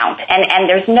that amount, and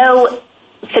there's no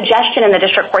suggestion in the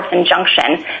district court's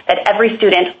injunction that every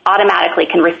student automatically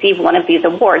can receive one of these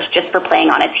awards just for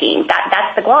playing on a team.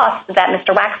 That's the gloss that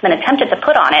Mr. Waxman attempted to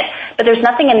put on it, but there's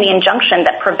nothing in the injunction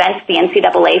that prevents the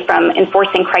NCAA from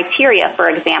enforcing criteria, for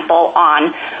example,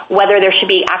 on whether there should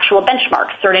be actual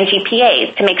benchmarks, certain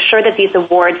GPAs, to make sure that these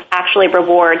awards actually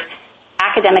reward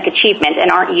academic achievement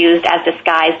and aren't used as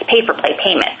disguised pay-for-play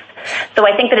payments. So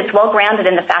I think that it's well-grounded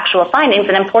in the factual findings,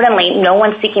 and importantly, no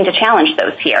one's seeking to challenge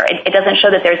those here. It doesn't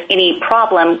show that there's any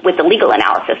problem with the legal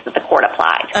analysis that the court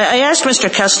applied. I asked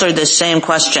Mr. Kessler this same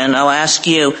question. I'll ask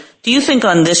you, do you think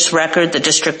on this record the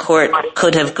district court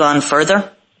could have gone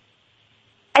further?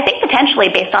 I think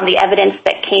potentially, based on the evidence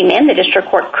that came in, the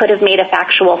district court could have made a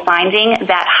factual finding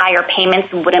that higher payments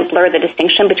wouldn't blur the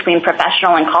distinction between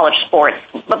professional and college sports.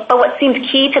 But what seemed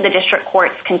key to the district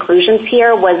court's conclusions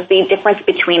here was the difference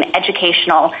between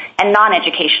educational and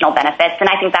non-educational benefits, and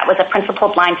I think that was a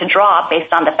principled line to draw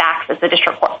based on the facts as the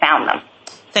district court found them.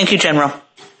 Thank you, General.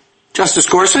 Justice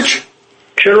Gorsuch?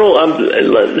 General,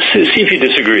 see if you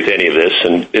disagree with any of this,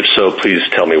 and if so, please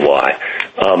tell me why.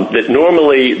 That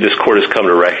normally this court has come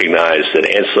to recognize that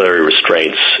ancillary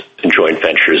restraints in joint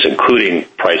ventures, including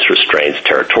price restraints,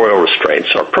 territorial restraints,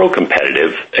 are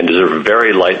pro-competitive and deserve a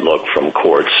very light look from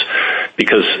courts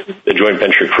because the joint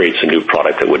venture creates a new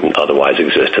product that wouldn't otherwise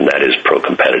exist, and that is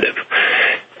pro-competitive.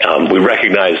 We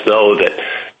recognize, though, that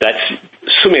that's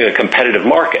assuming a competitive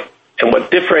market. And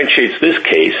what differentiates this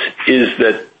case is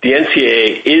that the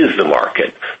NCAA is the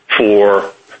market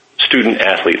for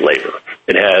student-athlete labor.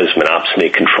 It has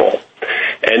monopsony control.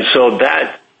 And so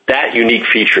that unique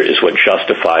feature is what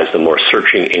justifies the more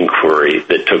searching inquiry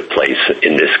that took place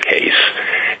in this case.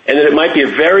 And that it might be a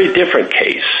very different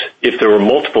case if there were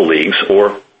multiple leagues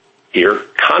or here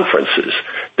conferences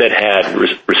that had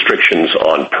restrictions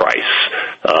on price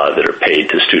that are paid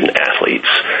to student-athletes,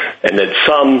 and that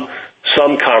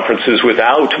some conferences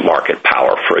without market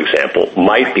power, for example,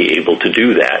 might be able to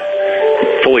do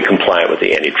that fully compliant with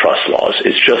the antitrust laws.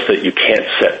 It's just that you can't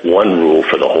set one rule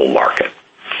for the whole market.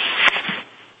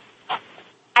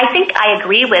 I think I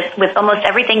agree with almost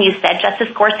everything you said,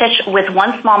 Justice Gorsuch, with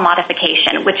one small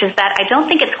modification, which is that I don't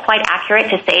think it's quite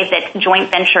accurate to say that joint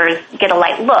ventures get a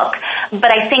light look. But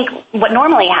I think what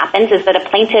normally happens is that a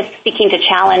plaintiff seeking to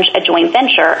challenge a joint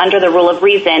venture under the rule of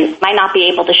reason might not be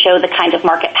able to show the kind of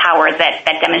market power that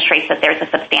demonstrates that there's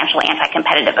a substantial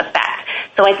anti-competitive effect.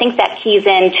 So I think that keys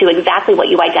into exactly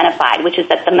what you identified, which is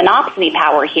that the monopsony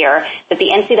power here that the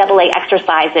NCAA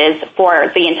exercises for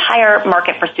the entire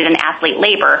market for student-athlete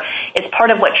labor is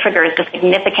part of what triggers the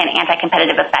significant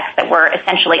anti-competitive effects that were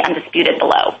essentially undisputed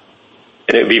below.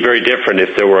 And it would be very different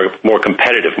if there were a more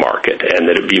competitive market,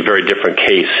 and that it would be a very different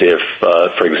case if,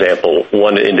 for example,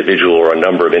 one individual or a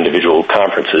number of individual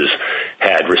conferences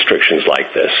had restrictions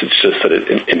like this. It's just that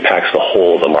it impacts the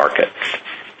whole of the market.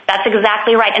 That's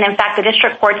exactly right. And in fact, the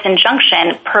district court's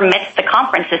injunction permits the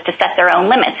conferences to set their own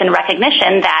limits in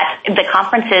recognition that the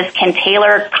conferences can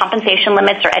tailor compensation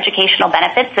limits or educational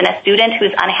benefits, and a student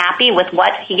who's unhappy with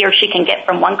what he or she can get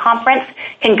from one conference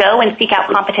can go and seek out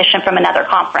competition from another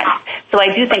conference. So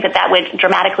I do think that would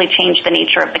dramatically change the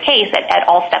nature of the case at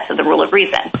all steps of the rule of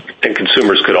reason. And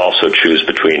consumers could also choose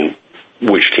between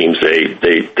which teams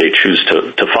they choose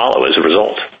to follow as a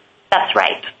result. That's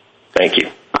right. Thank you.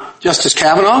 Justice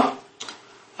Kavanaugh?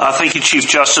 Thank you, Chief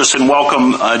Justice, and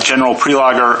welcome, General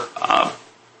Prelager.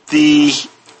 The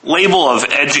label of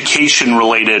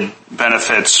education-related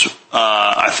benefits,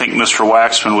 I think Mr.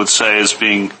 Waxman would say, is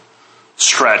being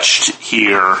stretched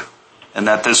here, and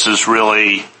that this is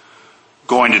really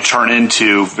going to turn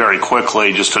into, very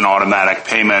quickly, just an automatic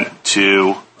payment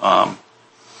to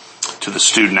the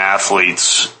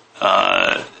student-athletes,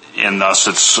 and thus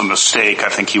it's a mistake, I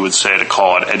think he would say, to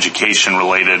call it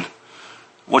education-related.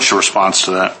 What's your response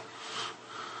to that?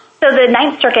 So the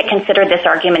Ninth Circuit considered this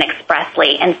argument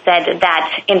expressly and said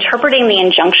that interpreting the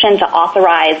injunction to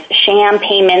authorize sham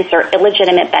payments or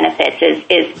illegitimate benefits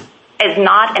is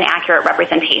not an accurate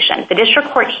representation. The district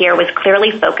court here was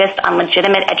clearly focused on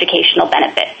legitimate educational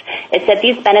benefits. It said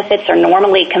these benefits are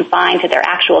normally confined to their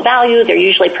actual value. They're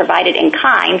usually provided in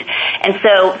kind. And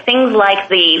so things like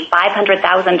the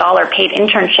 $500,000 paid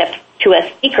internship to a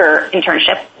speaker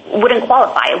internship wouldn't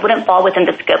qualify. It wouldn't fall within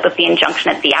the scope of the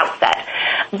injunction at the outset.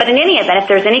 But in any event, if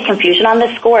there's any confusion on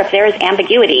this score, if there is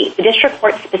ambiguity, the district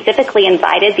court specifically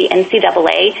invited the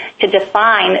NCAA to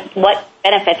define what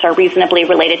benefits are reasonably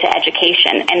related to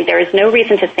education. And there is no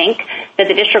reason to think that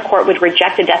the district court would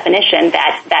reject a definition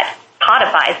that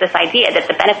codifies this idea that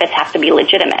the benefits have to be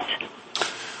legitimate.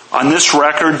 On this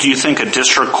record, do you think a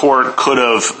district court could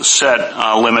have set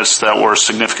limits that were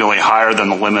significantly higher than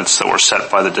the limits that were set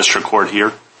by the district court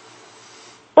here?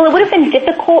 Well, it would have been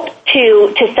difficult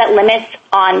to set limits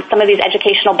on some of these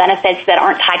educational benefits that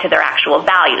aren't tied to their actual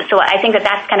value. So I think that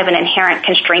that's kind of an inherent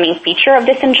constraining feature of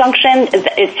this injunction.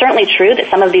 It's certainly true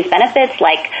that some of these benefits,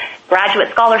 like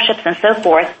graduate scholarships and so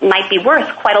forth, might be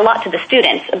worth quite a lot to the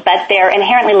students, but they're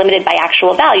inherently limited by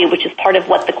actual value, which is part of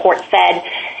what the court said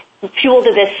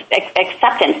fueled this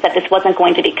acceptance that this wasn't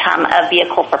going to become a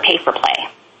vehicle for pay for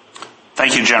play.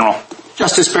 Thank you, General.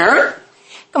 Justice Barrett?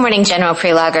 Good morning, General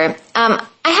Prelogar.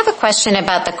 I have a question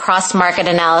about the cross-market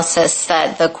analysis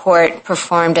that the court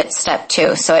performed at Step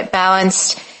 2. So it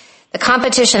balanced the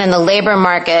competition in the labor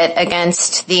market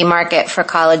against the market for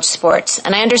college sports.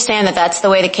 And I understand that that's the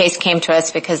way the case came to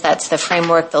us because that's the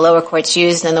framework the lower courts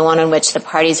used and the one in which the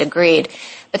parties agreed.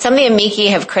 But some of the amici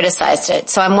have criticized it.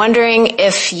 So I'm wondering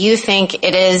if you think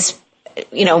it is,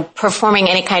 performing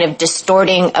any kind of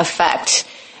distorting effect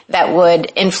that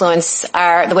would influence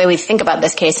the way we think about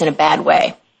this case in a bad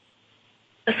way.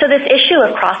 So this issue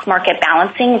of cross-market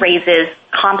balancing raises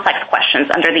complex questions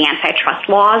under the antitrust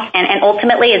laws, and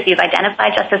ultimately, as you've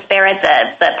identified, Justice Barrett,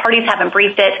 the parties haven't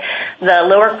briefed it, the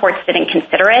lower courts didn't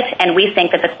consider it, and we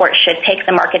think that the court should take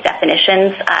the market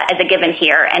definitions as a given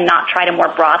here and not try to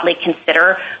more broadly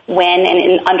consider when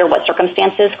and under what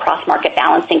circumstances cross-market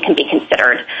balancing can be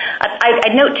considered.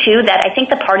 I'd note, too, that I think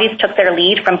the parties took their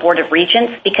lead from Board of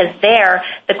Regents because there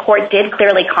the court did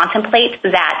clearly contemplate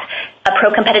that a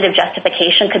pro-competitive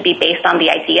justification could be based on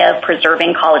the idea of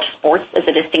preserving college sports as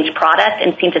a distinct product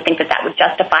and seemed to think that that would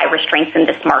justify restraints in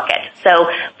this market. So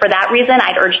for that reason,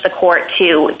 I'd urge the court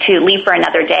to leave for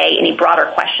another day any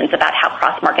broader questions about how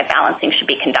cross-market balancing should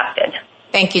be conducted.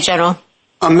 Thank you, General.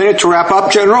 A minute to wrap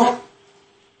up, General.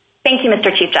 Thank you, Mr.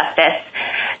 Chief Justice.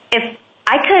 If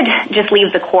I could just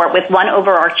leave the court with one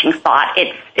overarching thought,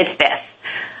 it's this.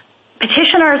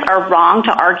 Petitioners are wrong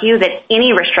to argue that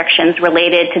any restrictions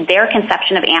related to their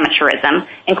conception of amateurism,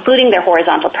 including their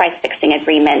horizontal price-fixing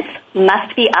agreements,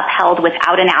 must be upheld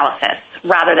without analysis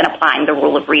rather than applying the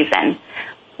rule of reason.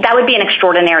 That would be an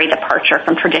extraordinary departure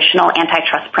from traditional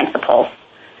antitrust principles.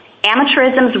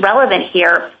 Amateurism is relevant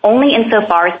here only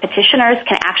insofar as petitioners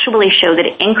can actually show that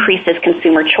it increases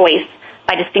consumer choice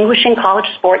by distinguishing college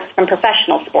sports from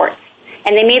professional sports.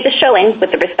 And they made the showing with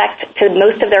respect to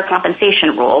most of their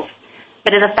compensation rules.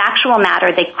 But as a factual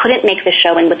matter, they couldn't make the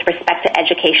showing with respect to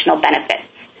educational benefits.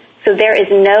 So there is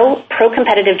no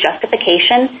pro-competitive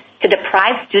justification to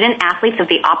deprive student athletes of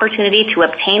the opportunity to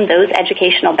obtain those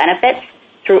educational benefits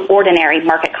through ordinary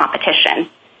market competition.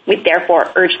 We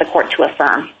therefore urge the court to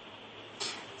affirm.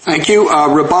 Thank you.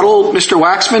 Rebuttal, Mr.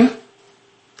 Waxman?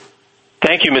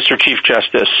 Thank you, Mr. Chief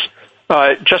Justice.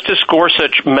 Justice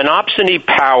Gorsuch, monopsony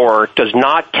power does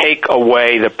not take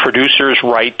away the producer's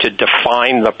right to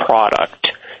define the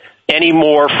product any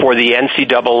more for the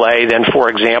NCAA than, for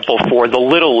example, for the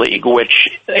Little League, which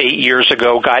 8 years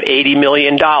ago got $80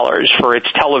 million for its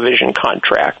television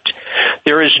contract.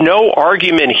 There is no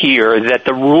argument here that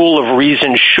the rule of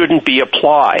reason shouldn't be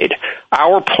applied.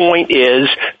 Our point is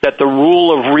that the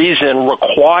rule of reason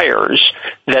requires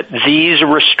that these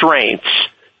restraints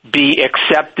be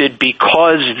accepted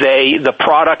because the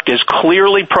product is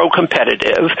clearly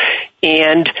pro-competitive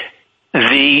and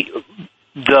the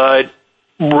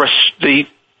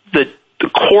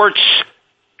court's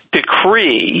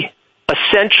decree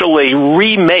essentially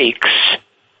remakes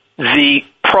the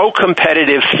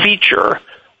pro-competitive feature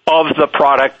of the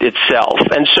product itself.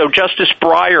 And so, Justice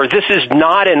Breyer, this is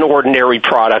not an ordinary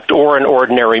product or an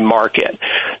ordinary market.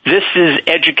 This is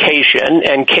education,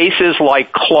 and cases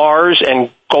like Clar's and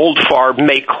Goldfarb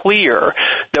make clear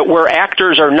that where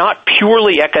actors are not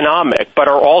purely economic but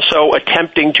are also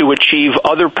attempting to achieve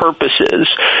other purposes,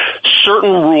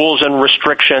 certain rules and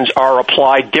restrictions are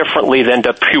applied differently than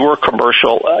to pure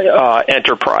commercial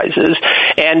enterprises.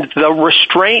 And the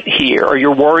restraint here,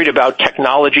 you're worried about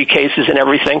technology cases and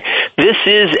everything, this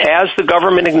is, as the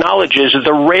government acknowledges,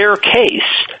 the rare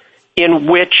case in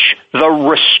which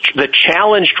the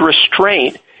challenged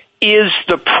restraint is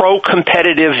the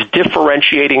pro-competitive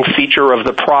differentiating feature of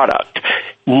the product.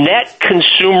 Net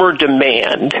consumer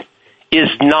demand is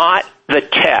not the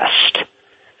test.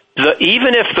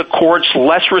 Even if the court's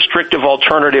less restrictive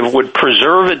alternative would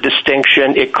preserve a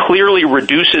distinction, it clearly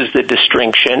reduces the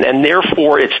distinction, and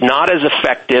therefore it's not as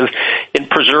effective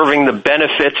in preserving the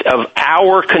benefits of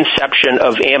our conception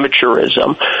of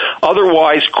amateurism.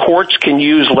 Otherwise, courts can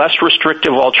use less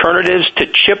restrictive alternatives to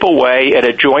chip away at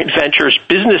a joint venture's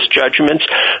business judgments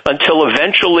until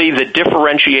eventually the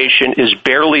differentiation is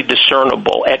barely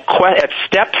discernible. At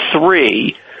step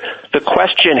 3, The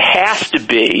question has to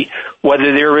be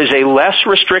whether there is a less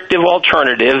restrictive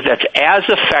alternative that's as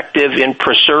effective in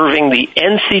preserving the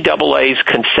NCAA's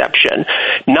conception,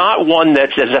 not one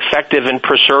that's as effective in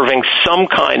preserving some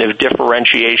kind of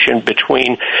differentiation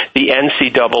between the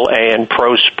NCAA and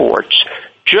pro sports.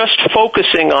 Just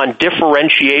focusing on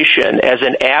differentiation as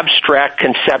an abstract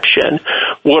conception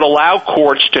would allow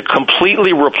courts to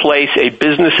completely replace a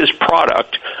business's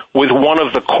product with one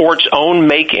of the court's own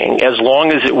making as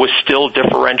long as it was still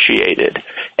differentiated.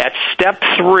 At step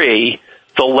 3,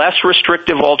 the less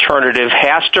restrictive alternative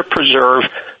has to preserve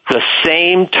the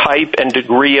same type and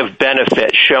degree of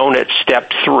benefit shown at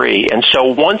step 3. And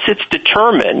so once it's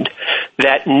determined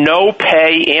that no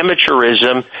pay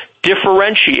amateurism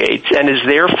differentiates and is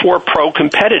therefore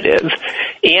pro-competitive,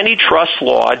 antitrust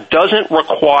law doesn't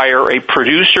require a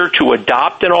producer to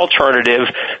adopt an alternative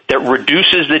that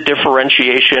reduces the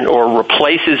differentiation or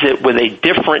replaces it with a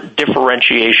different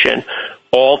differentiation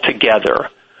altogether.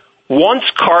 Once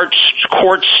courts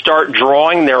start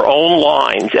drawing their own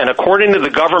lines, and according to the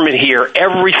government here,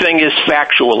 everything is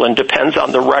factual and depends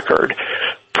on the record,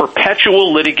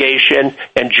 perpetual litigation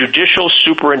and judicial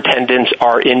superintendents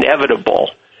are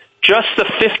inevitable. Just the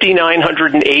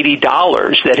 $5,980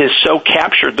 that has so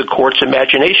captured the court's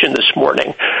imagination this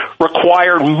morning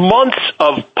required months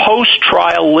of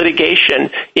post-trial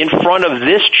litigation in front of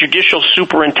this judicial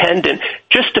superintendent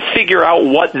just to figure out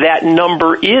what that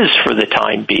number is for the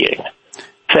time being.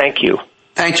 Thank you.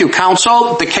 Thank you,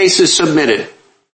 counsel. The case is submitted.